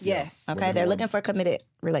wives. Yes. Okay, they're looking for committed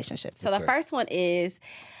relationships. So the first one is,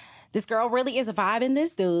 this girl really is vibing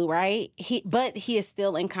this dude, right? But he is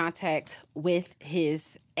still in contact with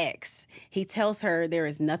his ex. He tells her there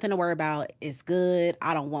is nothing to worry about. It's good.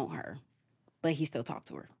 I don't want her. But he still talks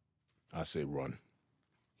to her. I say run.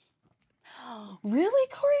 Really,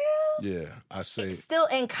 Coriel? Yeah, I say. Still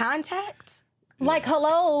in contact? Like,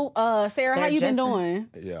 hello, Sarah, how They're you been just- doing?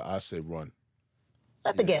 Yeah, I say run.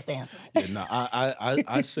 Let the guest answer. Yeah, no,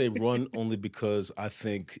 I say run only because I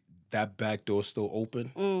think that back door's still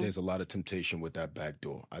open. There's a lot of temptation with that back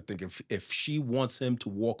door. I think if she wants him to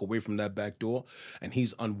walk away from that back door and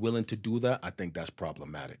he's unwilling to do that, I think that's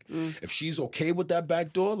problematic. If she's okay with that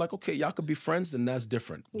back door, like, okay, y'all could be friends, then that's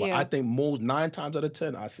different. But Yeah. I think 9 times out of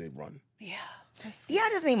 10, I say run. Yeah. Yeah, I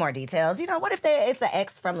just need more details. You know, what if it's an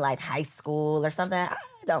ex from like high school or something? I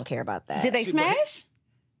don't care about that. Did they See, but- smash?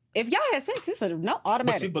 If y'all had sex, it's a no But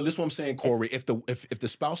automatic. see, but this is what I'm saying, Corey. If the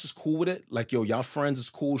spouse is cool with it, like, yo, y'all friends is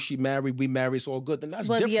cool, she married, we married, it's all good, then that's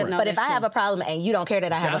But yeah, different. no, But if that's I have a problem and you don't care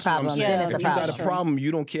that I have That's a what I'm problem, saying. then it's a If you problem. got a problem,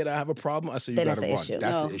 you don't care that I have a problem, I say you Then gotta it's run. the issue.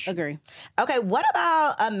 That's no, the issue. agree. Okay, what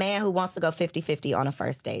about a man who wants to go 50-50 on a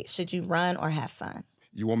first date? Should you run or have fun?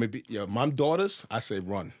 You want me to be, my daughters, I say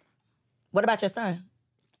run. What about your son?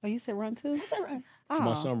 Oh, you said run too? I said run. For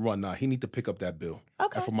my son, run. Nah, he need to pick up that bill.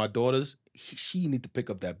 Okay. And for my daughters, she need to pick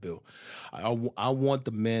up that bill. I want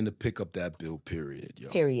the man to pick up that bill, period, yo.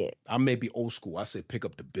 Period. I may be old school. I say pick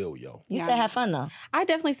up the bill, yo. You Yeah. said have fun though. I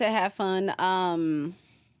definitely said have fun.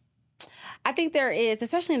 I think there is,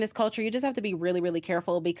 especially in this culture, you just have to be really, really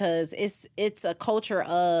careful because it's a culture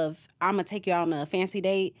of I'm gonna take you out on a fancy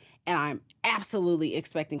date and I'm absolutely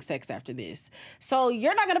expecting sex after this. So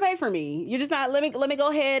you're not gonna pay for me. You're just not. Let me go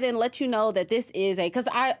ahead and let you know that this is because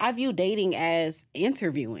I view dating as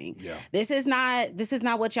interviewing. Yeah. This is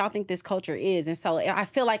not what y'all think this culture is, and so I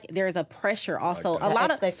feel like there's a pressure also. that. A lot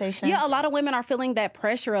Expectation. of a lot of women are feeling that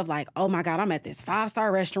pressure of like, oh my God, I'm at this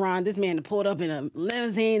 5-star restaurant. This man pulled up in a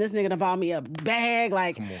limousine. This nigga done bought me a bag.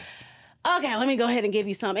 Like, okay, let me go ahead and give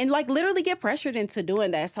you some. And like literally get pressured into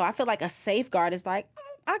doing that. So I feel like a safeguard is like,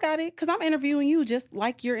 I got it because I'm interviewing you just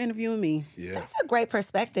like you're interviewing me. Yeah. That's a great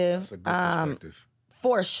perspective. That's a good perspective.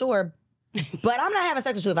 For sure. But I'm not having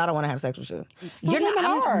sex with you if I don't want to have sex with you. Some women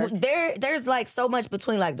are. There's like so much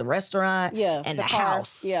between like the restaurant Yeah, and the the car.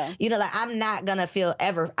 house. Yeah. You know, like I'm not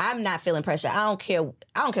feeling pressure. I don't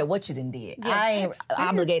care what you done did. Yeah, I ain't facts.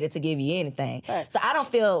 obligated to give you anything. Facts. So I don't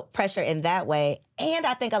feel pressure in that way. And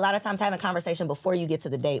I think a lot of times having conversation before you get to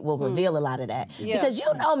the date will reveal a lot of that. Yeah. Because you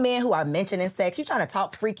know men who are mentioning sex, you trying to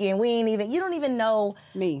talk freaky and you don't even know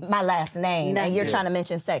Me. my last name and you're Nothing. trying to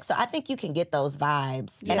mention sex. So I think you can get those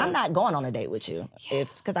vibes. And I'm not going on a date with you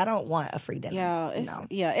because I don't want a free dinner.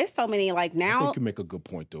 Yeah, it's so many like I now. think you make a good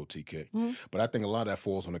point though, TK. But I think a lot of that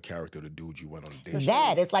falls on the character of the dude you went on a date with.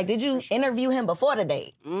 That it's like, did you interview him before the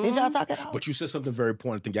date? Did y'all talk at all? But you said something very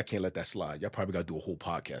important. I think y'all can't let that slide. Y'all probably got to do a whole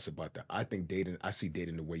podcast about that. I think I see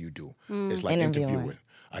dating the way you do. It's like Interviewing. interviewing.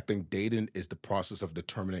 I think dating is the process of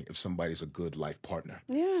determining if somebody's a good life partner.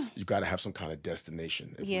 Yeah. You got to have some kind of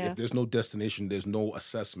destination. Yeah. If there's no destination, there's no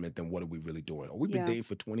assessment, then what are we really doing? Oh, we've been Yeah. dating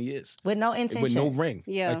for 20 years. With no intention. With no ring.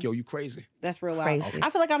 Yeah. Like, yo, you crazy. That's real wild. Crazy. I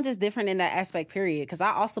feel like I'm just different in that aspect, period. Because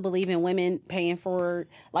I also believe in women paying for,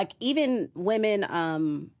 like, even women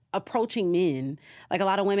approaching men. Like, a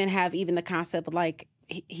lot of women have even the concept of, like,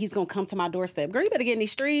 he's gonna come to my doorstep. Girl, you better get in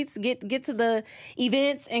these streets, get to the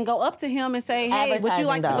events, and go up to him and say, "Hey, would you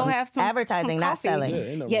like to go have some Advertising, some not coffee?" selling. Yeah, ain't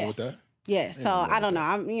nothing wrong Yes. with that. Yeah, so I don't know.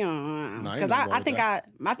 I'm, ain't because nothing wrong I with think that.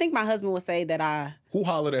 I think my husband would say that I. Who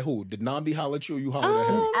hollered at who? Did Namdi holler at you or you hollered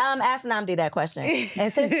at him? Ask Namdi that question.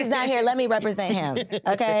 And since he's not here, let me represent him,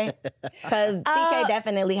 okay? Because TK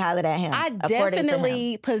definitely hollered at him. I according to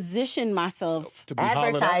definitely position myself To be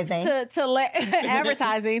hollered at? advertising. to let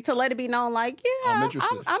advertising to let it be known, like, yeah, I'm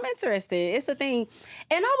interested. I'm interested. It's a thing,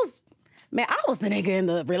 and I was the nigga in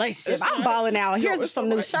the relationship. It's I'm all right. balling out. Yo, Here's it's some all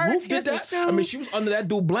new right. shirts. Ruth did Here's some that. shoes. I mean, she was under that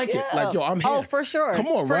dude blanket. Yeah. Like, yo, I'm here. Oh, for sure. Come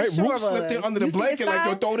on, For right? sure Ruth slipped in was. under the You see blanket. his Like, yo,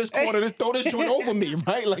 style? throw this joint over me,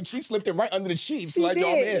 right? Like, she slipped it right under the sheets. She Like, yo,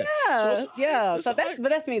 I'm did. here. Yeah, So it's all right. yeah. It's So all that's right. but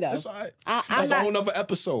that's me though. That's all right. I'm That's a not- whole nother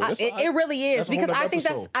episode. That's all It right. really is That's a whole because nother I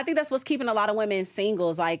episode. think that's what's keeping a lot of women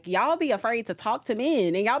singles. Like, y'all be afraid to talk to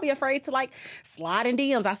men, and y'all be afraid to like slide in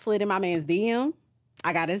DMs. I slid in my man's DM.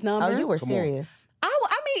 I got his number. Oh, you were Come on. serious.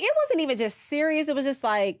 I mean, it wasn't even just serious. It was just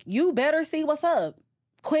like, you better see what's up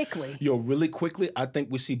quickly. Yo, really quickly, I think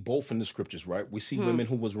we see both in the scriptures, right? We see women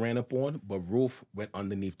who was ran up on, but Ruth went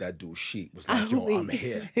underneath that dude's sheet. Was like, yo, I'm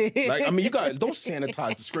here. Like, I mean, you guys don't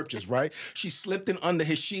sanitize the scriptures, right? She slipped in under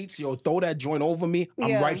his sheets. Yo, throw that joint over me. I'm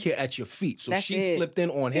Yeah. right here at your feet. So That's she it. slipped in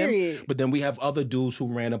on him. Period. But then we have other dudes who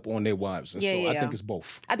ran up on their wives. And Yeah, so yeah, I yeah. think it's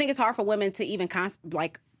both. I think it's hard for women to even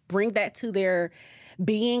bring that to their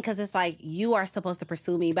being, because it's like, you are supposed to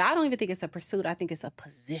pursue me, but I don't even think it's a pursuit. I think it's a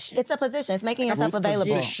position. It's a position. It's making yourself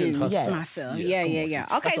available. Yes. Myself. Yeah.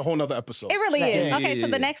 Okay, That's a whole nother episode. it really is. Yeah, Okay, yeah, so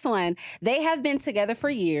yeah. the next one, they have been together for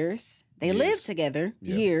years. They lived together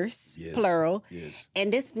years, plural. Yes.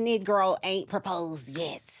 And this Negro ain't proposed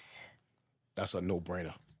yet. That's a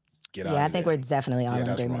no-brainer. Get out Yeah, I of think there. we're definitely all in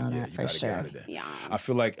that's agreement wrong. on Yeah, that you for gotta sure. Get out of there. Yeah. I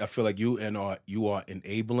feel like you are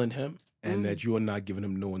enabling him, and that you are not giving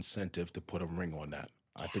him no incentive to put a ring on that.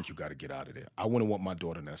 I think you got to get out of there. I wouldn't want my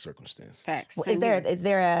daughter in that circumstance. Facts. Is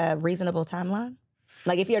there a reasonable timeline?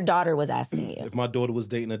 Like if your daughter was asking you. If my daughter was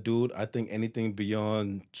dating a dude, I think anything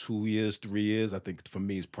beyond 2 years, 3 years, I think for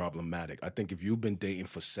me is problematic. I think if you've been dating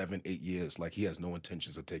for 7, 8 years, like he has no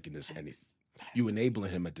intentions of taking this you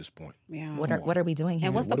enabling him at this point. Yeah. What are we doing here?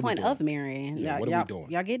 And what's what the are we point doing? of marrying? Yeah, what are we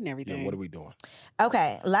doing? Y'all getting everything. Yeah, what are we doing?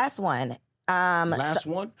 Okay, last one. Last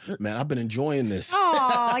one? Man, I've been enjoying this.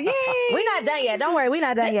 Oh, yay. We're not done yet. Don't worry, we're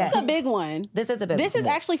not done This yet. is a big one. This is a big This one. is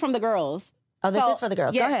actually from the girls. Oh, this is for the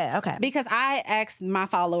girls. Go ahead. Okay. Because I asked my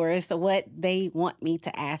followers what they want me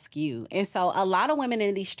to ask you. And so a lot of women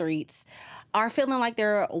in these streets are feeling like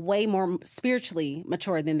they're way more spiritually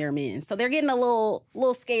mature than their men. So they're getting a little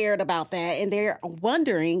scared about that. And they're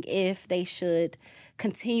wondering if they should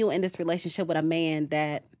continue in this relationship with a man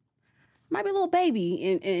that might be a little baby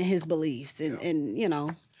in his beliefs. And you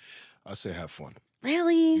know. I say have fun.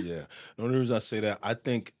 Really? Yeah. The only reason I say that, I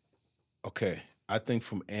think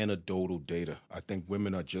from anecdotal data, I think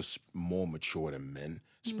women are just more mature than men.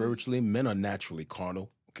 Spiritually, men are naturally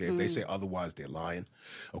carnal. Okay, if they say otherwise, they're lying.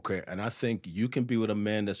 Okay, and I think you can be with a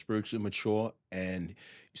man that's spiritually mature and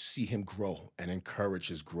see him grow and encourage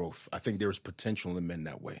his growth. I think there's potential in men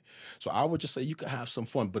that way. So I would just say you can have some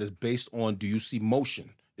fun, but it's based on, do you see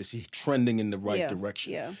motion? Is he trending in the right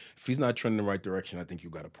direction? Yeah. If he's not trending in the right direction, I think you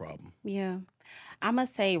got a problem. Yeah. I'm going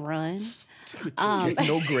to say run.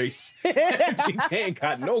 No grace. TK ain't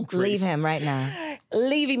got no grace. Leave him right now.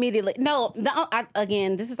 Leave immediately. No,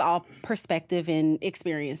 again, this is all perspective and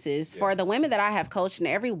experiences. For the women that I have coached and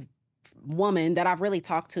every woman that I've really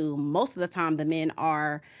talked to, most of the time the men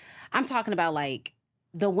are, I'm talking about like,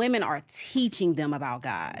 the women are teaching them about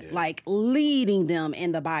God, like leading them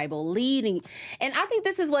in the Bible, leading. And I think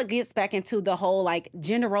this is what gets back into the whole like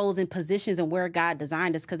gender roles and positions and where God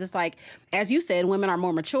designed us. Because it's like, as you said, women are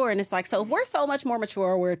more mature. And it's like, so if we're so much more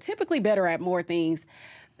mature, we're typically better at more things.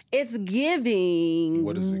 It's giving.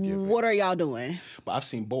 What is it giving? What are y'all doing? But I've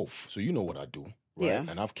seen both. So you know what I do. Right? Yeah.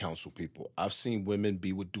 And I've counseled people. I've seen women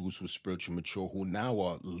be with dudes who are spiritually mature who now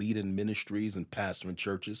are leading ministries and pastoring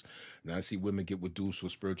churches. And I see women get with dudes who are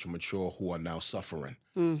spiritually mature who are now suffering,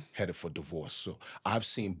 headed for divorce. So I've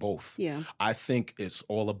seen both. Yeah. I think it's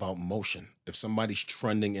all about motion. If somebody's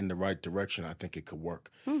trending in the right direction, I think it could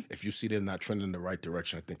work. If you see they're not trending in the right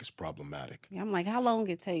direction, I think it's problematic. Yeah, I'm like, how long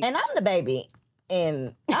it take? And I'm the baby.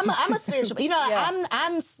 And I'm a spiritual,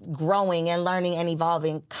 I'm growing and learning and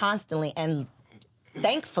evolving constantly. And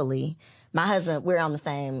thankfully, my husband, we're on the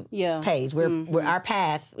same page. We're our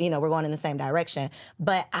path, we're going in the same direction.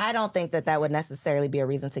 But I don't think that would necessarily be a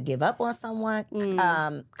reason to give up on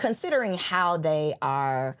someone, considering how they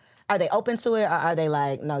are. Are they open to it, or are they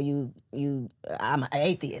like, no, I'm an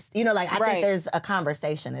atheist? I think there's a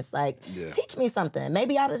conversation. It's like, teach me something.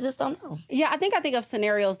 Maybe I just don't know. Yeah, I think of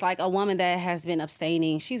scenarios like a woman that has been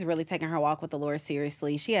abstaining. She's really taking her walk with the Lord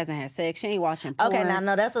seriously. She hasn't had sex. She ain't watching porn. Okay, now,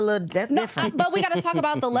 no, that's different. But we got to talk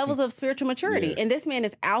about the levels of spiritual maturity. And this man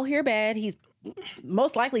is out here bad. He's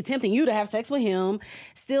most likely tempting you to have sex with him,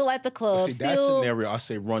 still at the club. See, that scenario, I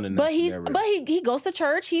say run in that scenario. But he goes to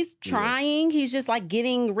church. He's trying. He's just like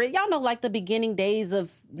getting rid. Y'all know, like the beginning days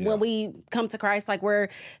of when we come to Christ, like we're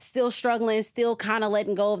still struggling, still kind of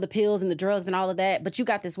letting go of the pills and the drugs and all of that. But you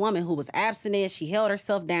got this woman who was abstinent. She held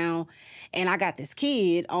herself down. And I got this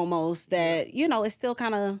kid almost that, is still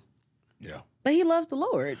kind of. Yeah. But he loves the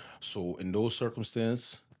Lord. So in those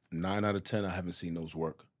circumstances, 9 out of 10, I haven't seen those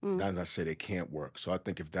work. As I say, they can't work. So I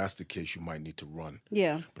think if that's the case, you might need to run.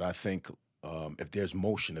 Yeah. But I think if there's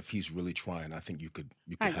motion, if he's really trying, I think you could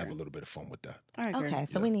have a little bit of fun with that. I agree. Okay,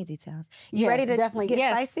 so we need details. You ready to get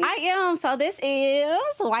spicy? I am. So this is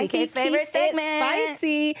TK's favorite segment.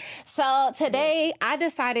 Spicy. So today I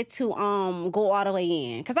decided to go all the way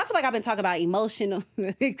in because I feel like I've been talking about emotional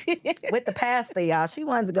with the pastor, y'all. She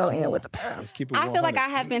wanted to go in with the pastor. Let's keep it I feel like I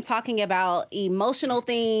have been talking about emotional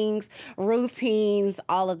things, routines,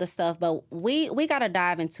 all of the stuff, but we got to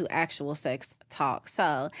dive into actual sex talk.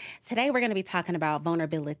 So today we're going to be talking about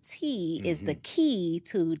vulnerability is the key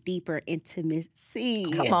to deeper intimacy.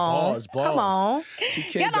 Come on.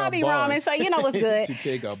 TK You know I be rhyming, so you know what's good.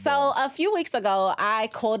 TK got So balls. a few weeks ago, I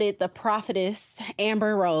quoted the prophetess,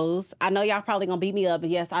 Amber Rose. I know y'all probably gonna beat me up,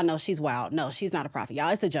 but yes, I know she's wild. No, she's not a prophet,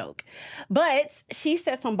 y'all. It's a joke. But she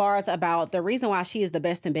said some bars about the reason why she is the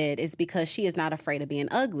best in bed is because she is not afraid of being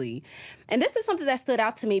ugly. And this is something that stood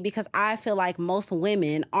out to me because I feel like most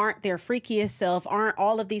women aren't their freakiest self, aren't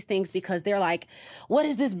all of these things because they're like, what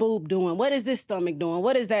is this boob doing? What is this stomach doing?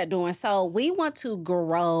 What is that doing? So we want to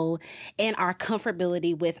grow in our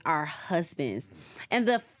comfortability with our husbands. And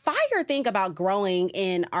the fire thing about growing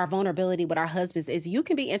in our vulnerability with our husbands is you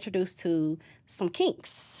can be introduced to some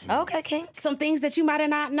kinks. Okay, kinks. Some things that you might have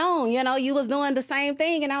not known. You know, you was doing the same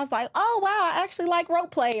thing and I was like, oh, wow, I actually like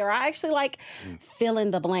rope play or I actually like fill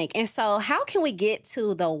in the blank. And so how can we get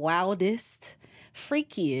to the wildest,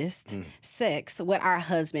 freakiest sex with our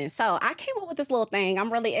husband? So I came up with this little thing.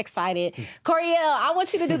 I'm really excited. Coriel, I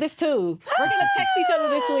want you to do this too. We're going to text each other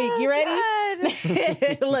this week. You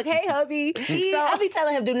ready? Look, hey, hubby. I'll be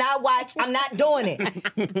telling him, do not watch. I'm not doing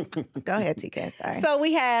it. Go ahead, TK. Sorry. So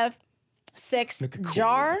we have sex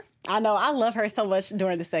jar. I know, I love her so much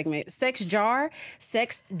during the segment. Sex jar,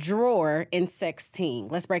 sex drawer, and sex team.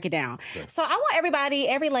 Let's break it down. Okay. So I want everybody,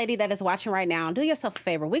 every lady that is watching right now, do yourself a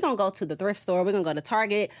favor. We're going to go to the thrift store. We're going to go to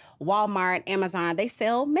Target, Walmart, Amazon. They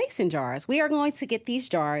sell mason jars. We are going to get these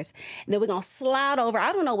jars, and then we're going to slide over.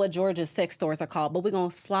 I don't know what Georgia's sex stores are called, but we're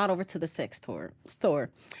going to slide over to the sex store.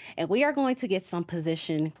 And we are going to get some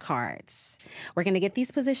position cards. We're going to get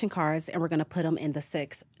these position cards, and we're going to put them in the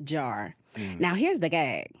sex jar. Now, here's the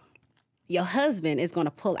gag. Your husband is going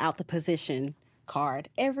to pull out the position card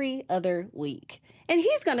every other week. And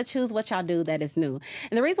he's going to choose what y'all do that is new.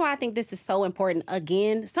 And the reason why I think this is so important,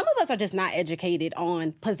 again, some of us are just not educated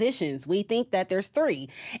on positions. We think that there's 3,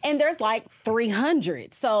 and there's like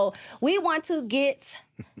 300. So we want to get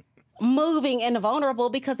moving and vulnerable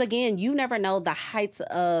because, again, you never know the heights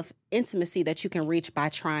of intimacy that you can reach by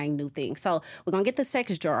trying new things. So we're going to get the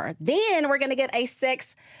sex jar. Then we're going to get a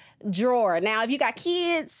sex drawer. Now, if you got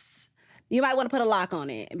kids, you might want to put a lock on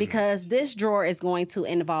it because this drawer is going to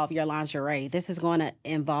involve your lingerie. This is going to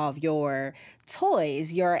involve your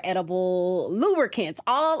toys, your edible lubricants,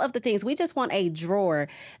 all of the things. We just want a drawer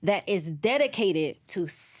that is dedicated to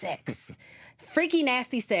sex. Freaky,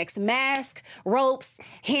 nasty sex, mask, ropes,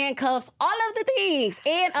 handcuffs, all of the things.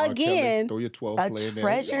 And again, throw your 12 a play in there.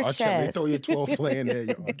 treasure chest. Throw your 12 play in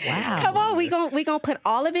there. Wow. Come on, we gonna put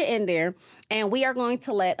all of it in there, and we are going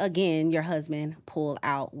to let, again, your husband pull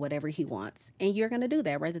out whatever he wants. And you're going to do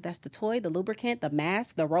that, whether that's the toy, the lubricant, the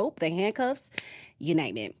mask, the rope, the handcuffs, you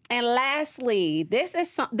name it. And lastly, this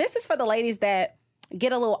is for the ladies that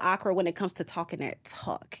get a little awkward when it comes to talking that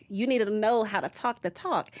talk. You need to know how to talk the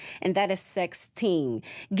talk, and that is sexting.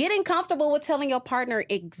 Getting comfortable with telling your partner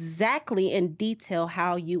exactly in detail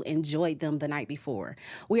how you enjoyed them the night before.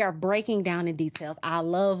 We are breaking down in details. I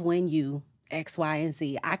love when you X, Y, and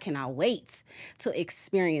Z. I cannot wait to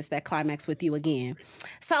experience that climax with you again.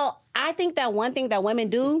 So I think that one thing that women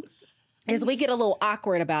do is we get a little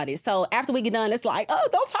awkward about it. So after we get done, it's like, oh,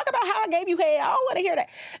 don't talk about how I gave you head. I don't want to hear that.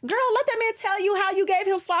 Girl, let that man tell you how you gave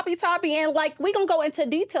him sloppy toppy. And like, we going to go into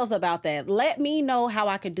details about that. Let me know how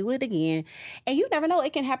I could do it again. And you never know,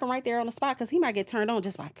 it can happen right there on the spot because he might get turned on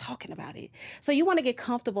just by talking about it. So you want to get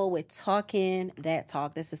comfortable with talking that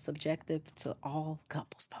talk. This is subjective to all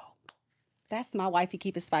couples, though. That's my wifey,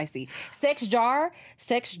 keep it spicy. Sex jar,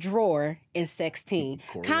 sex drawer, and sex team.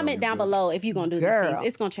 Comment down below if you're going to do these things.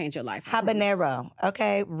 It's going to change your life. Habanero.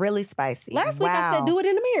 Okay, really spicy. Last week I said do it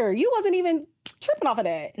in the mirror. You wasn't even tripping off of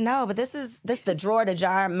that. No, but this the drawer, the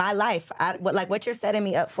jar, my life. What you're setting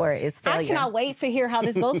me up for is failure. I cannot wait to hear how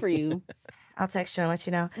this goes for you. I'll text you and let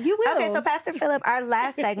you know. You will. Okay, so Pastor Philip, our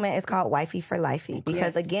last segment is called Wifey for Lifey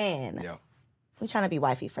because again, we're trying to be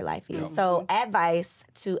wifey for lifey. Yeah. So advice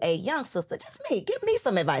to a young sister, just me. Give me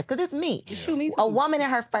some advice because it's me. Shoot me too. A woman in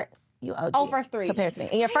her first 3. Compared to me.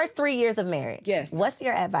 In your first 3 years of marriage. Yes. What's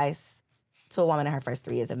your advice to a woman in her first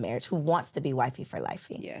 3 years of marriage who wants to be wifey for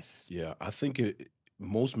lifey? Yes. Yeah, I think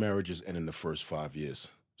most marriages end in the first 5 years.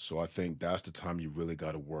 So I think that's the time you really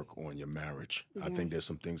got to work on your marriage. I think there's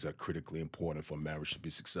some things that are critically important for marriage to be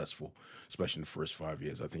successful, especially in the first 5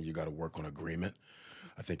 years. I think you got to work on agreement.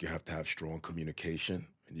 I think you have to have strong communication,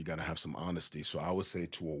 and you got to have some honesty. So I would say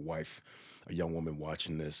to a wife, a young woman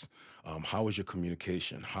watching this, how is your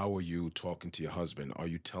communication? How are you talking to your husband? Are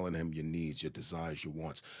you telling him your needs, your desires, your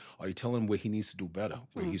wants? Are you telling him where he needs to do better,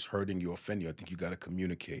 where he's hurting you, offending you? I think you got to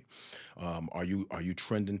communicate. Are you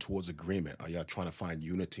trending towards agreement? Are y'all trying to find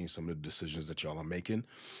unity in some of the decisions that y'all are making?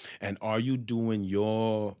 And are you doing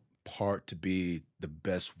your part to be the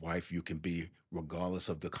best wife you can be, regardless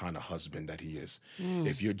of the kind of husband that he is.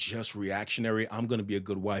 If you're just reactionary, I'm going to be a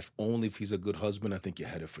good wife only if he's a good husband, I think you're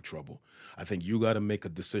headed for trouble. I think you got to make a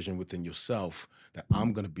decision within yourself that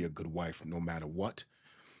I'm going to be a good wife no matter what,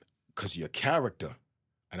 because your character.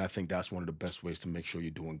 And I think that's one of the best ways to make sure you're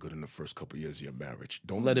doing good in the first couple of years of your marriage.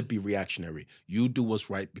 Don't let it be reactionary. You do what's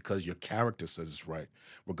right because your character says it's right,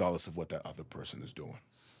 regardless of what that other person is doing.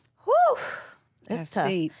 Whew. It's That's tough.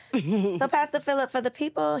 deep. So, Pastor Philip, for the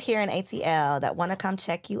people here in ATL that want to come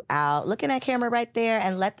check you out, look in that camera right there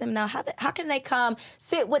and let them know how can they come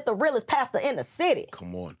sit with the realest pastor in the city?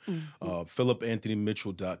 Come on.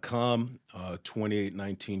 PhilipAnthonyMitchell.com,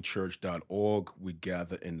 2819church.org. We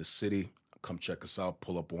gather in the city. Come check us out.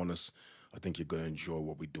 Pull up on us. I think you're going to enjoy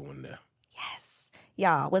what we're doing there. Yes.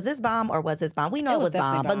 Y'all, was this bomb or was this bomb? We know it was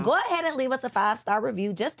bomb, but go ahead and leave us a 5-star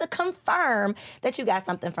review just to confirm that you got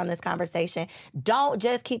something from this conversation. Don't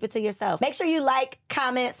just keep it to yourself. Make sure you like,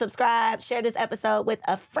 comment, subscribe, share this episode with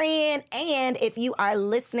a friend. And if you are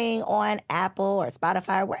listening on Apple or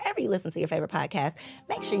Spotify or wherever you listen to your favorite podcast,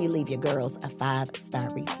 make sure you leave your girls a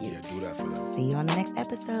 5-star review. Yeah, do that for them. See you on the next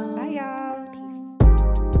episode. Bye, y'all.